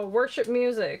you know, worship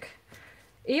music,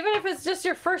 even if it's just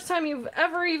your first time you've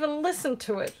ever even listened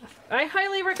to it, I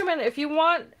highly recommend it. If you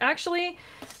want, actually,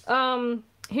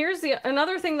 here's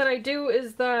another thing that I do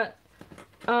is that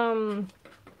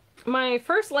my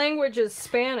first language is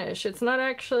Spanish. It's not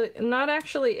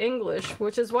actually English,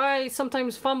 which is why I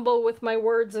sometimes fumble with my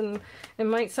words, and it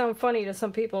might sound funny to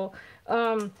some people.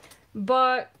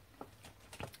 But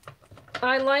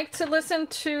I like to listen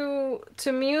to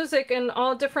music in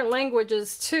all different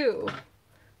languages too.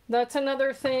 That's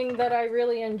another thing that I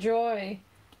really enjoy.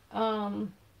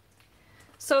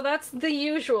 So that's the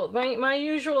usual. My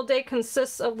usual day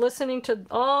consists of listening to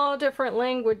all different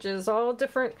languages, all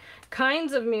different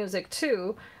kinds of music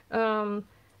too. And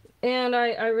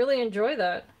I really enjoy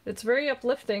that. It's very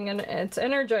uplifting and it's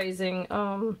energizing.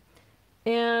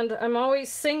 And I'm always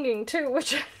singing too,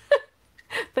 which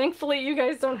thankfully you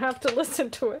guys don't have to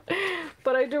listen to it.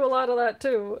 But I do a lot of that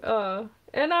too.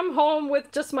 And I'm home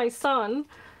with just my son,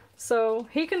 so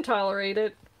he can tolerate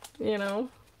it, you know.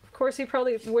 Of course, he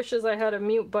probably wishes I had a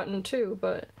mute button too,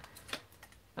 but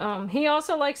he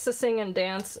also likes to sing and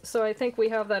dance, so I think we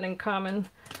have that in common.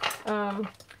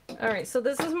 Alright, so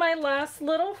this is my last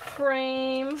little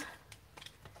frame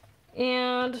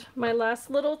and my last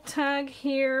little tag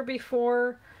here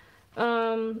before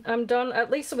I'm done,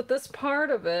 at least with this part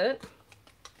of it.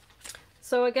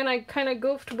 So again, I kind of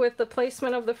goofed with the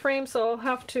placement of the frame, so I'll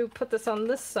have to put this on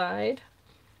this side.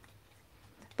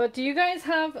 But do you guys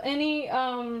have any,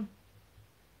 oh,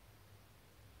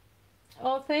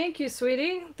 thank you,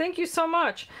 sweetie. Thank you so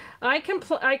much. I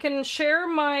can share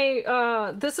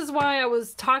my, this is why I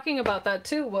was talking about that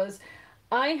too, was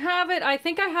I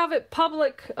think I have it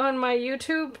public on my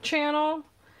YouTube channel,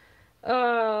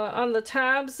 on the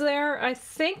tabs there. I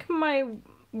think my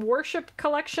worship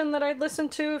collection that I listen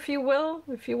to, if you will,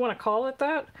 if you want to call it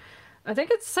that, I think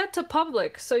it's set to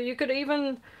public, so you could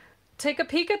even take a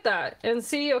peek at that and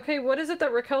see, okay, what is it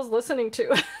that Raquel's listening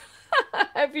to?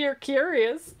 If you're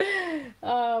curious.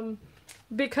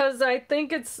 Because I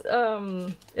think it's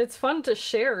fun to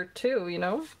share too, you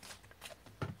know.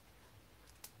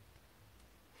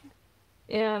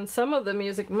 And some of the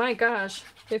music, my gosh,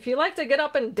 if you like to get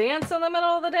up and dance in the middle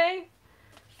of the day,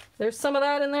 there's some of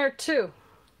that in there too.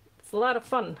 It's a lot of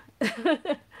fun.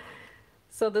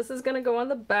 So this is gonna go on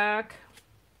the back.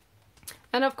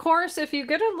 And of course, if you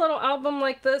get a little album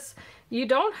like this, you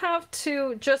don't have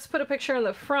to just put a picture in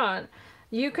the front.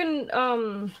 You can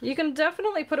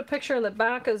definitely put a picture in the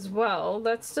back as well.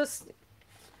 That's just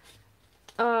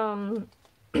an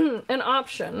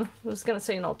option. I was gonna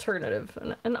say an alternative,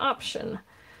 an option.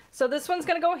 So this one's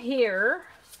gonna go here.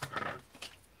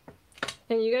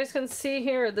 And you guys can see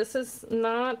here, this is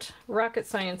not rocket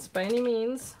science by any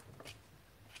means.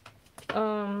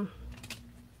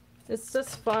 It's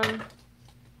just fun.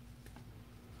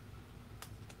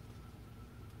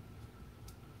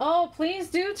 Oh,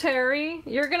 please do, Terry.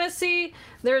 You're gonna see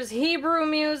there's Hebrew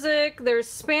music, there's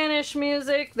Spanish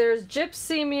music, there's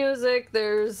Gypsy music,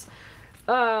 there's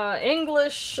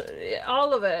English,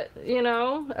 all of it, you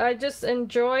know. I just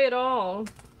enjoy it all.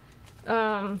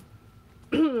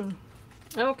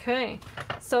 Okay,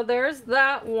 so there's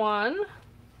that one.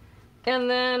 And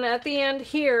then at the end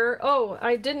here, oh,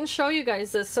 I didn't show you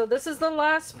guys this. So this is the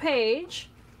last page.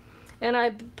 and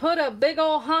I put a big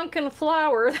old honkin'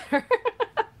 flower there.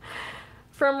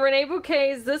 From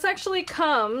Reneabouquet's. This actually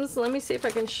comes, let me see if I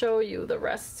can show you the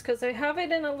rest, because I have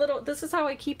it in a little, this is how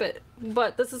I keep it,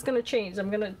 but this is going to change.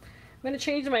 I'm going to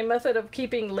change my method of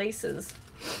keeping laces.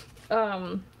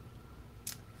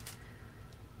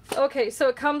 Okay, so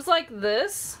it comes like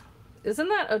this. Isn't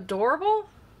that adorable?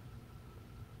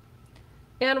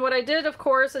 And what I did, of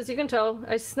course, as you can tell,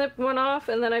 I snipped one off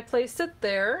and then I placed it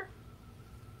there.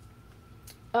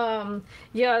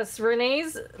 Yes,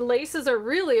 Renee's laces are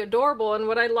really adorable, and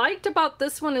what I liked about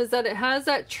this one is that it has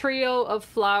that trio of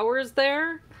flowers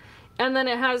there, and then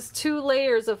it has 2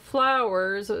 layers of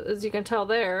flowers, as you can tell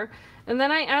there. And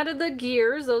then I added the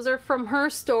gears. Those are from her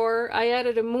store. I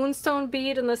added a moonstone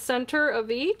bead in the center of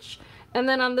each, and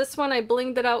then on this one I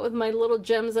blinged it out with my little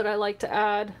gems that I like to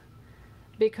add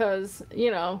because,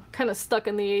 you know, kind of stuck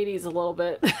in the 80s a little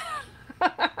bit.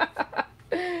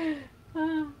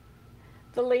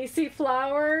 The lacy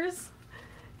flowers.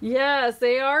 Yes,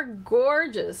 they are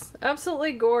gorgeous.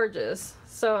 Absolutely gorgeous.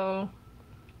 So,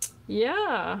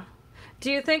 yeah. Do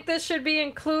you think this should be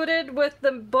included with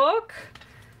the book?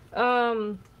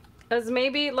 As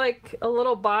maybe like a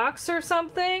little box or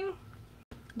something?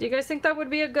 Do you guys think that would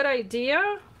be a good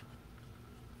idea?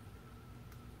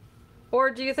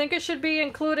 Or do you think it should be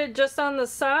included just on the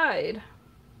side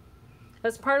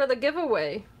as part of the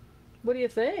giveaway? What do you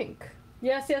think?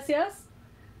 Yes, yes, yes?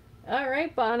 All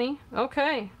right, Bonnie.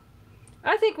 Okay.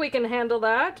 I think we can handle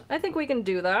that. I think we can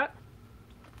do that.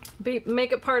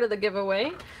 Make it part of the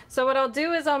giveaway. So what I'll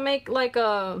do is I'll make like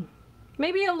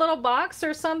maybe a little box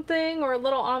or something, or a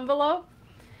little envelope,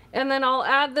 and then I'll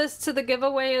add this to the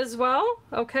giveaway as well.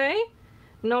 Okay?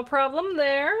 No problem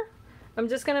there. I'm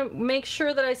just gonna make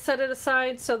sure that I set it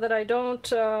aside so that I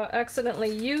don't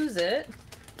accidentally use it.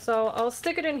 So I'll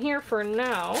stick it in here for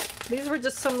now. These were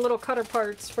just some little cutter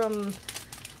parts from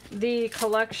the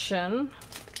collection.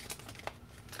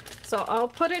 So I'll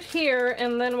put it here,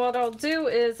 and then what I'll do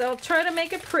is I'll try to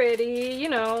make it pretty, you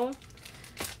know,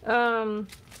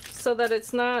 so that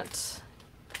it's not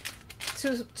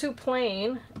too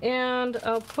plain. And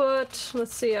I'll put,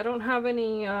 let's see, I don't have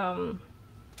any, I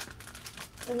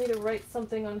need to write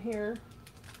something on here.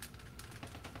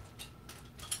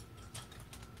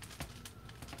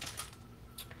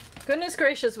 Goodness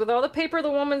gracious, with all the paper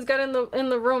the woman's got in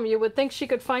the room, you would think she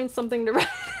could find something to write.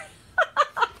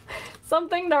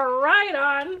 Something to write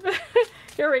on.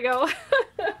 Here we go.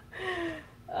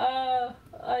 Ay,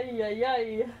 ay,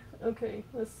 ay. Okay,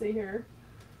 let's see here.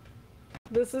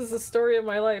 This is the story of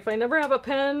my life. I never have a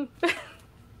pen.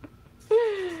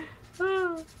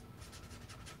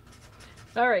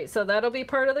 Alright, so that'll be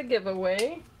part of the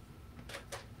giveaway.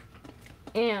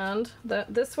 And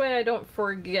this way I don't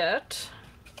forget.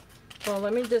 Well,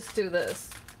 let me just do this.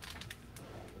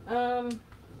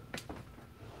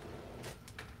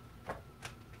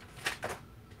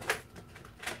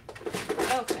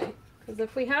 Okay, because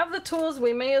if we have the tools,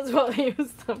 we may as well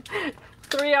use them.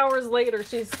 3 hours later,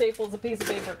 she staples a piece of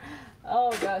paper.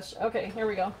 Oh gosh. Okay, here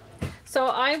we go. So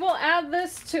I will add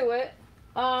this to it.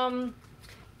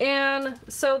 And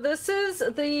so this is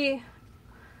the,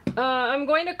 I'm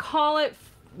going to call it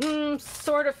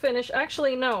sort of finish.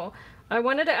 Actually, no. I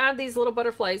wanted to add these little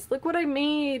butterflies. Look what I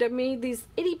made. I made these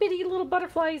itty bitty little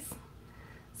butterflies.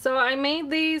 So I made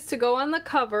these to go on the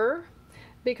cover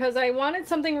because I wanted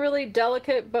something really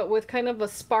delicate but with kind of a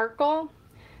sparkle.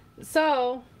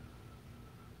 So,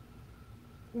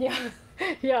 yeah,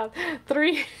 yeah,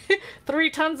 three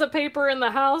tons of paper in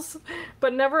the house,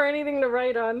 but never anything to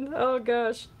write on. Oh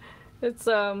gosh. It's,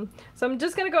 so I'm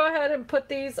just gonna go ahead and put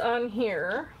these on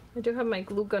here. I do have my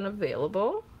glue gun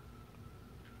available.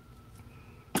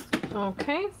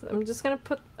 Okay, so I'm just gonna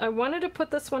put, I wanted to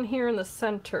put this one here in the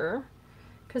center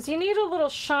because you need a little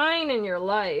shine in your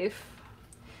life.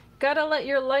 Gotta let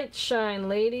your light shine,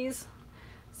 ladies.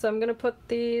 So I'm gonna put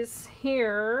these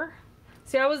here.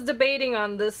 See, I was debating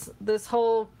on this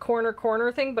whole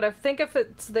corner thing, but I think if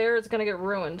it's there, it's gonna get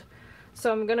ruined. So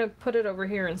I'm gonna put it over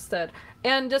here instead.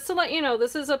 And just to let you know,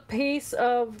 this is a piece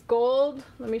of gold.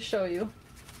 Let me show you.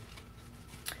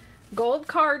 Gold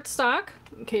cardstock,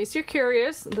 in case you're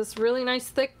curious. This really nice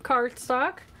thick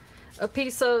cardstock. A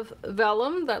piece of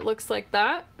vellum that looks like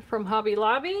that from Hobby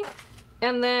Lobby.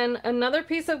 And then another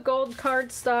piece of gold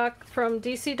cardstock from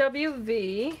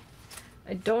DCWV.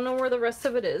 I don't know where the rest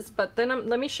of it is, but then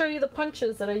let me show you the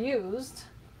punches that I used.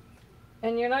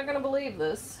 And you're not going to believe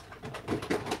this.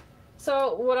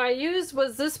 So what I used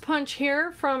was this punch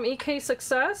here from EK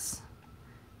Success.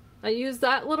 I used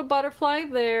that little butterfly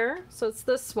there, so it's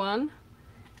this one.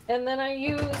 And then I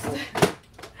used,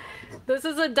 this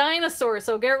is a dinosaur,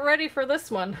 so get ready for this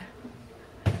one.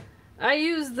 I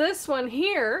use this one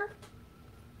here.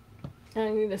 I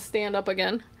need to stand up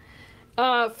again.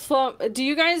 Do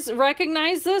you guys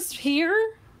recognize this here?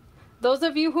 Those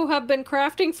of you who have been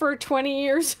crafting for 20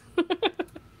 years.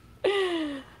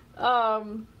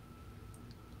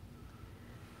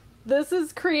 This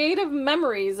is Creative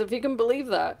Memories, if you can believe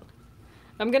that.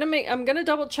 I'm gonna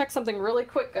double check something really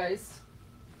quick, guys.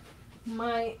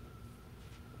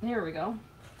 Here we go.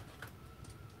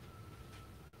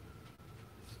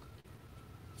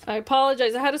 I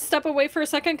apologize. I had to step away for a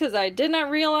second because I did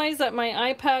not realize that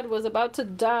my iPad was about to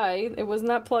die. It was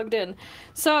not plugged in.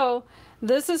 So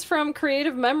this is from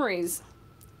Creative Memories.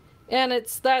 And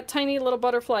it's that tiny little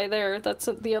butterfly there. That's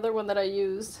the other one that I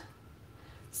used.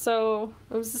 So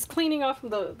I was just cleaning off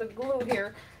the glue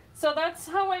here. So that's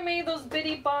how I made those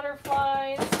bitty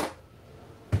butterflies.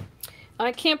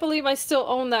 I can't believe I still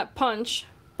own that punch.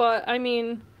 But I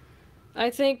mean,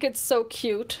 I think it's so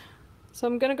cute. So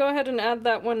I'm going to go ahead and add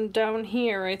that one down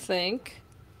here, I think.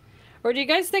 Or do you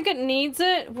guys think it needs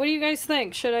it? What do you guys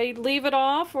think? Should I leave it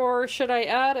off or should I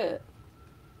add it?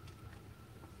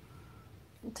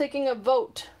 I'm taking a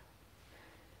vote.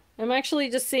 I'm actually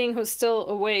just seeing who's still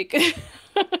awake.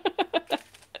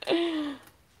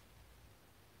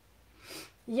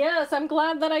 Yes, I'm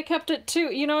glad that I kept it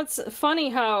too. You know, it's funny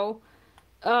how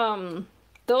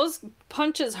those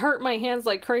punches hurt my hands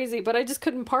like crazy, but I just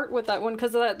couldn't part with that one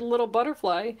because of that little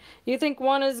butterfly. You think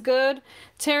one is good?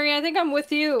 Terry, I think I'm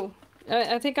with you.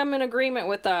 I think I'm in agreement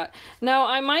with that. Now,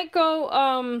 I might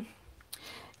go,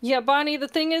 yeah, Bonnie, the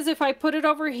thing is if I put it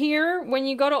over here, when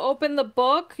you go to open the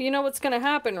book, you know what's going to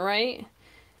happen, right?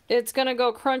 It's going to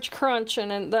go crunch, crunch,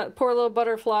 and then that poor little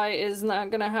butterfly is not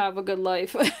going to have a good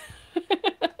life.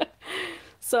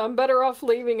 So I'm better off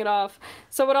leaving it off.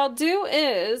 So what I'll do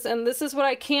is, and this is what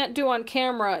I can't do on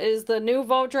camera, is the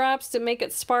Nouveau drops to make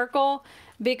it sparkle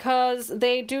because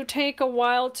they do take a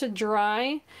while to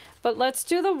dry. But let's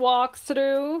do the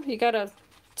walkthrough. You gotta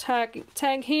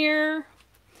tag here,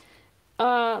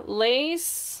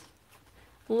 lace,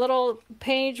 little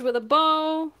page with a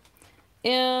bow,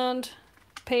 and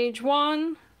page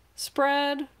 1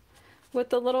 spread with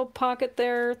the little pocket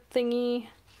there thingy.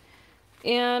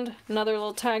 And another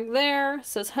little tag there,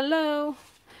 says hello.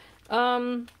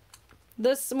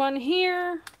 This one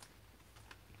here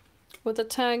with a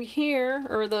tag here,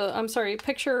 or I'm sorry,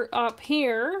 picture up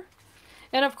here.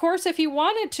 And of course, if you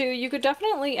wanted to, you could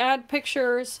definitely add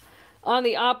pictures on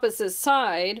the opposite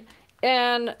side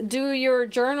and do your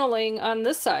journaling on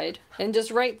this side and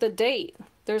just write the date.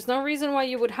 There's no reason why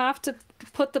you would have to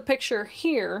put the picture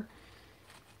here.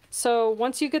 So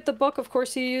once you get the book, of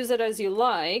course, you use it as you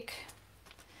like.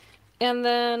 And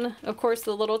then, of course,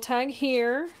 the little tag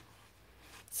here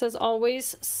says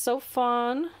always so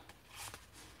fun.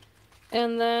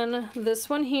 And then this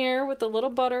one here with the little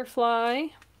butterfly.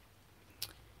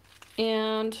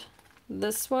 And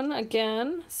this one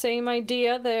again, same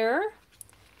idea there.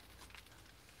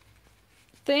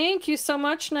 Thank you so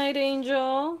much, Night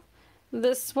Angel.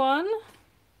 This one,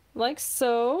 like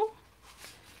so.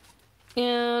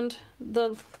 And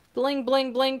the bling,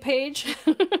 bling, bling page.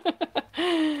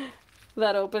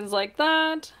 That opens like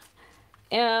that.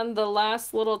 And the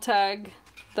last little tag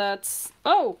that's...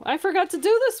 Oh, I forgot to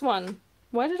do this one.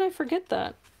 Why did I forget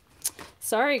that?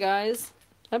 Sorry, guys.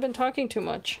 I've been talking too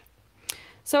much.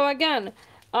 So again,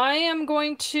 I am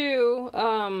going to...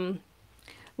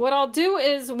 what I'll do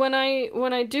is when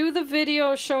I do the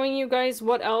video showing you guys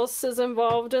what else is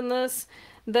involved in this,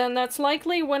 then that's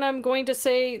likely when I'm going to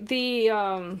say the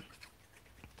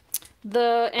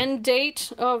end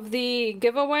date of the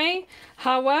giveaway.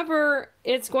 However,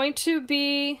 it's going to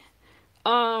be,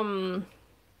 you're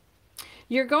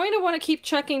going to want to keep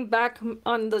checking back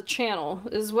on the channel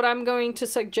is what I'm going to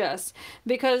suggest.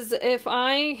 Because if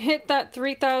I hit that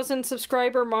 3,000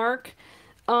 subscriber mark,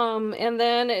 and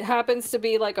then it happens to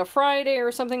be like a Friday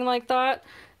or something like that,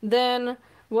 then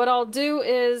what I'll do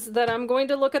is that I'm going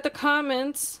to look at the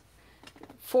comments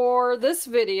for this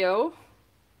video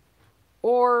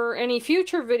or any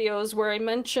future videos where I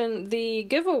mention the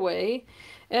giveaway,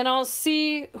 and I'll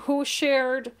see who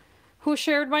shared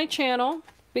my channel,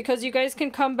 because you guys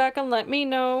can come back and let me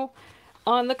know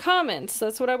on the comments.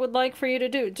 That's what I would like for you to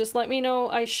do. Just let me know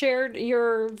I shared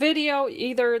your video,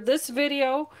 either this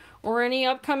video or any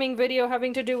upcoming video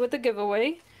having to do with the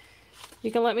giveaway.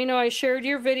 You can let me know I shared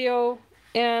your video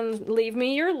and leave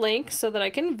me your link so that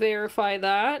I can verify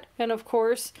that. And of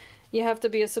course, you have to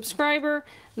be a subscriber.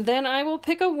 Then I will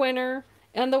pick a winner,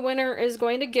 and the winner is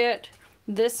going to get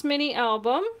this mini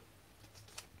album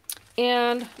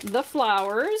and the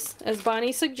flowers, as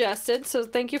Bonnie suggested. So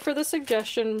thank you for the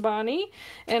suggestion, Bonnie.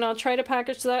 And I'll try to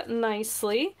package that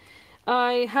nicely.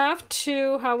 I have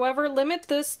to, however, limit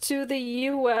this to the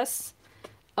US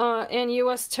and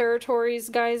US territories,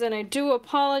 guys, and I do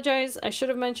apologize. I should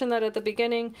have mentioned that at the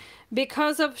beginning.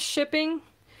 Because of shipping,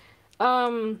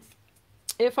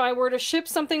 if I were to ship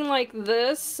something like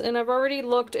this, and I've already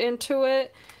looked into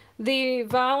it, the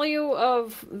value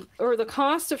of, or the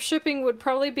cost of shipping would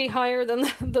probably be higher than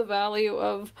the value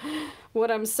of what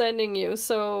I'm sending you.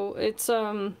 So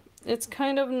it's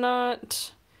kind of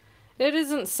not, it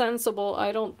isn't sensible,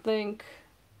 I don't think.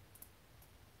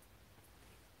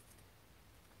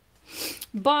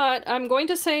 But I'm going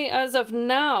to say as of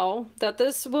now that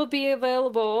this will be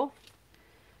available.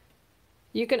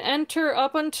 You can enter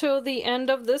up until the end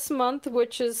of this month,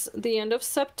 which is the end of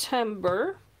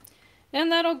September.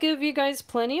 And that'll give you guys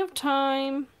plenty of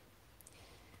time.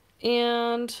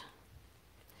 And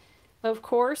of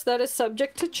course, that is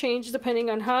subject to change depending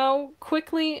on how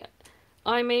quickly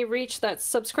I may reach that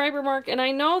subscriber mark. And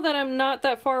I know that I'm not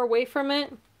that far away from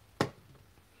it.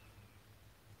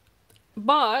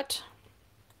 But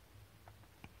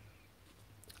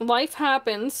life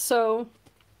happens, so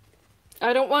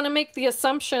I don't want to make the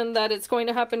assumption that it's going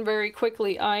to happen very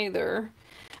quickly either.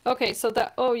 Okay, so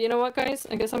that, oh, you know what, guys?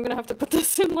 I guess I'm going to have to put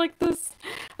this in like this.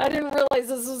 I didn't realize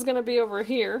this was going to be over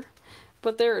here.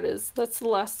 But there it is. That's the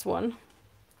last one.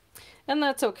 And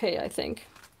that's okay, I think.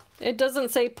 It doesn't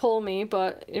say pull me,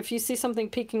 but if you see something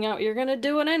peeking out, you're going to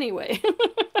do it anyway.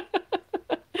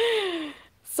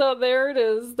 So there it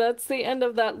is. That's the end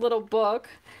of that little book.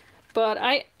 But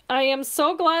I am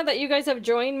so glad that you guys have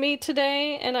joined me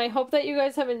today, and I hope that you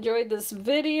guys have enjoyed this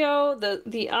video,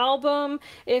 the album.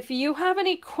 If you have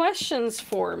any questions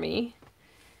for me,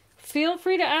 feel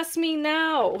free to ask me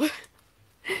now.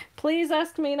 Please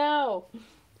ask me now.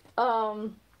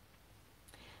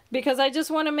 Because I just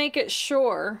want to make it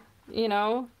sure, you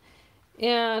know.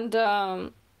 And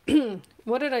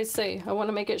what did I say? I want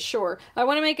to make it sure. I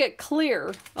want to make it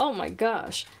clear. Oh my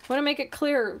gosh. I want to make it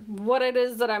clear what it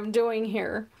is that I'm doing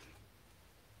here.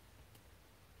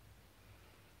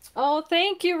 Oh,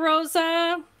 thank you,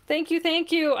 Rosa. Thank you,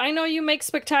 thank you. I know you make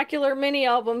spectacular mini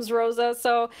albums, Rosa.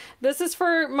 So this is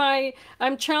for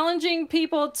I'm challenging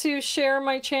people to share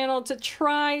my channel to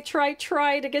try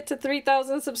to get to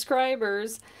 3,000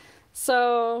 subscribers.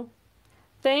 So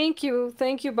thank you,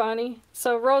 Bonnie.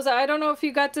 So Rosa, I don't know if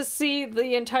you got to see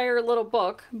the entire little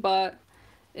book, but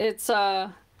it's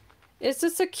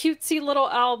just a cutesy little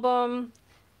album,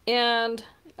 and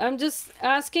I'm just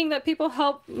asking that people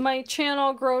help my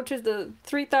channel grow to the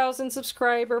 3,000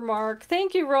 subscriber mark.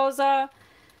 Thank you, Rosa.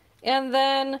 And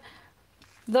then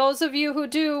those of you who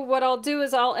do, what I'll do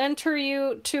is I'll enter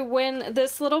you to win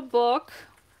this little book,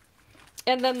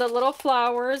 and then the little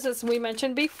flowers, as we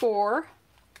mentioned before.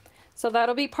 So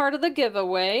that'll be part of the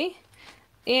giveaway.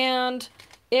 And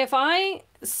if I,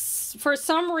 for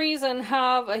some reason,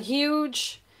 have a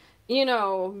huge, you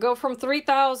know, go from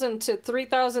 3,000 to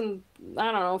 3,000,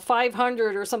 I don't know,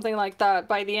 500 or something like that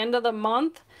by the end of the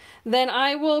month, then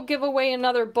I will give away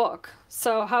another book.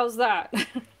 So how's that?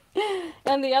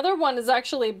 And the other one is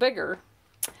actually bigger.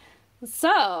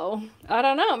 So, I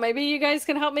don't know, maybe you guys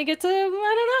can help me get to,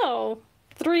 I don't know,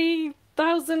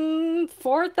 3,000,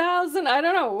 4,000, I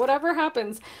don't know, whatever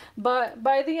happens. But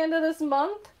by the end of this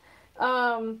month,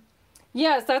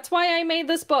 yes, that's why I made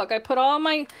this book. I put all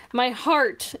my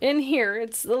heart in here.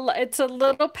 It's a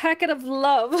little packet of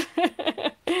love.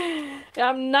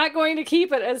 I'm not going to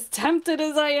keep it, as tempted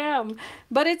as I am.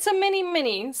 But it's a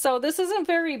mini. So this isn't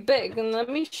very big. And let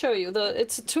me show you.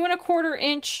 It's a 2 1/4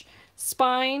 inch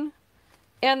spine.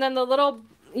 And then the little,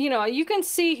 you know, you can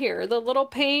see here the little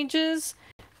pages,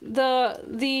 what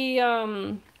do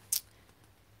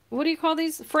you call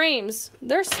these? Frames.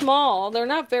 They're small. They're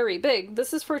not very big.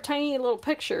 This is for tiny little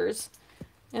pictures.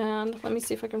 And let me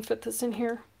see if I can fit this in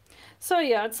here. So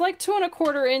yeah, it's like 2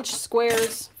 1/4 inch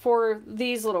squares for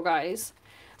these little guys.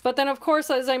 But then of course,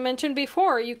 as I mentioned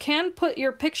before, you can put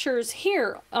your pictures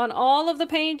here on all of the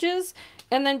pages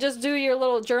and then just do your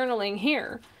little journaling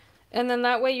here. And then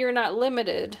that way you're not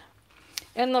limited.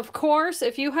 And of course,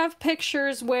 if you have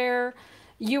pictures where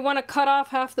you want to cut off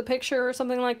half the picture or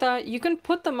something like that, you can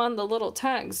put them on the little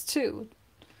tags too.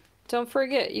 Don't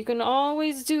forget, you can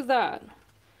always do that.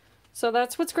 So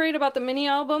that's what's great about the mini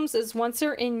albums, is once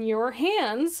they're in your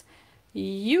hands,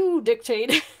 you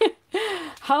dictate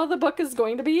how the book is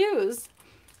going to be used.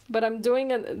 But I'm doing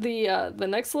the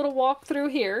next little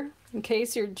walkthrough here in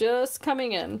case you're just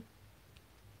coming in.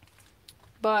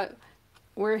 But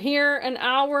we're here an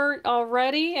hour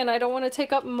already, and I don't want to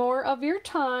take up more of your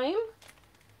time.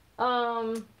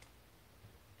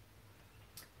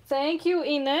 Thank you,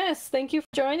 Ines. Thank you for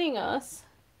joining us.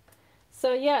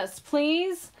 So yes,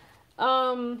 please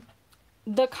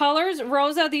The colors,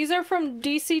 Rosa, these are from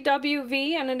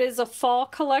DCWV, and it is a fall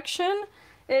collection.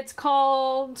 It's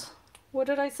called, what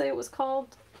did I say it was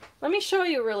called? Let me show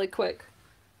you really quick.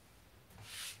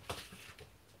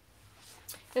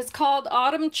 It's called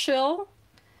Autumn Chill,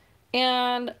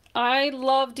 and I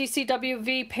love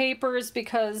DCWV papers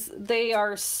because they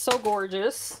are so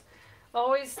gorgeous.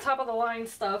 Always top of the line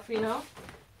stuff, you know.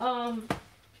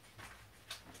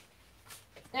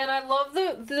 And I love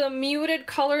the muted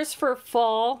colors for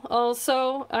fall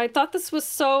also. I thought this was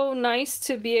so nice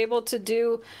to be able to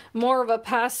do more of a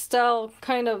pastel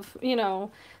kind of, you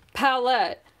know,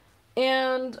 palette.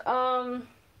 And, oh,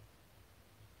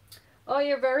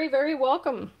 you're very, very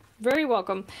welcome. Very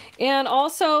welcome. And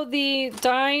also the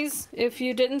dies, if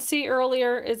you didn't see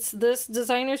earlier, it's this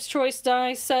Designer's Choice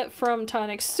die set from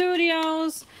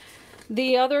TonicStudios.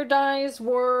 The other dies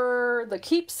were the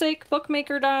Keepsake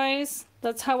Bookmaker dies.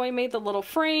 That's how I made the little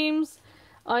frames.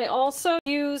 I also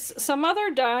use some other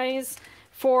dies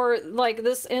for like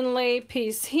this inlay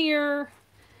piece here,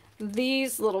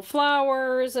 these little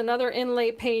flowers, another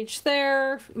inlay page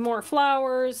there, more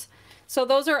flowers. So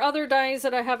those are other dies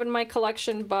that I have in my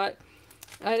collection, but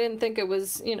I didn't think it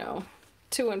was, you know,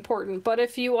 too important. But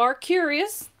if you are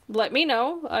curious, let me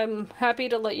know. I'm happy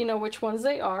to let you know which ones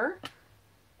they are.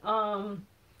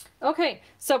 Okay,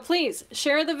 so please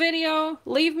share the video,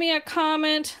 leave me a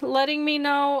comment letting me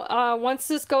know once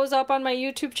this goes up on my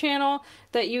YouTube channel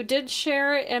that you did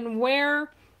share it and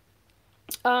where.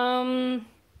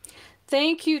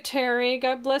 Thank you, Terry.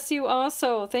 God bless you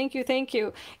also. Thank you, thank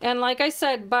you. And like I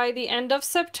said, by the end of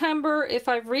September, if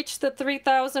I've reached the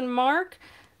 3,000 mark,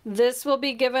 this will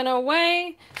be given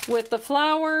away with the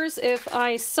flowers. If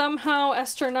I somehow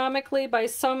astronomically, by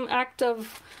some act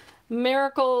of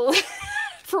miracle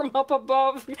from up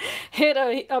above, hit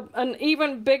an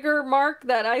even bigger mark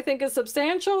that I think is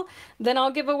substantial, then I'll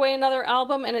give away another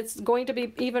album, and it's going to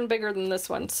be even bigger than this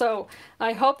one. So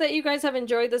I hope that you guys have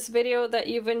enjoyed this video, that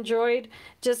you've enjoyed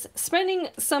just spending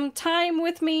some time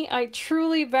with me. I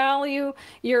truly value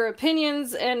your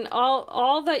opinions and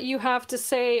all that you have to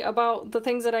say about the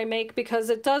things that I make, because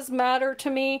it does matter to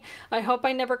me. I hope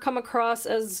I never come across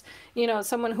as, you know,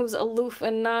 someone who's aloof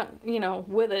and not, you know,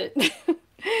 with it.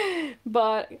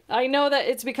 But I know that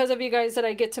it's because of you guys that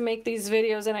I get to make these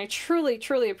videos, and I truly,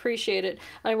 truly appreciate it.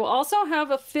 I will also have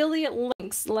affiliate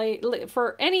links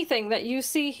for anything that you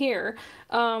see here.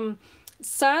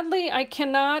 Sadly, I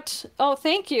cannot... Oh,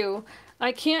 thank you.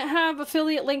 I can't have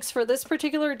affiliate links for this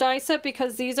particular die set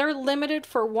because these are limited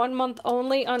for 1 month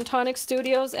only on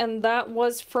TonicStudios, and that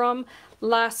was from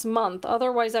last month.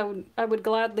 Otherwise, I would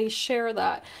gladly share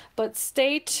that. But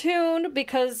stay tuned,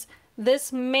 because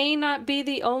this may not be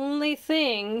the only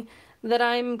thing that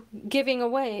I'm giving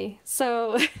away.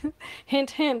 So,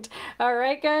 hint, hint. All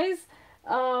right, guys.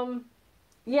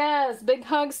 Yes, big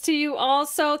hugs to you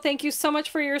also. Thank you so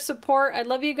much for your support. I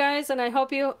love you guys, and I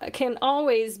hope you can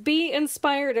always be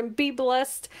inspired and be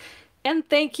blessed. And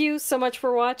thank you so much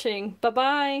for watching.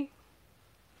 Bye-bye.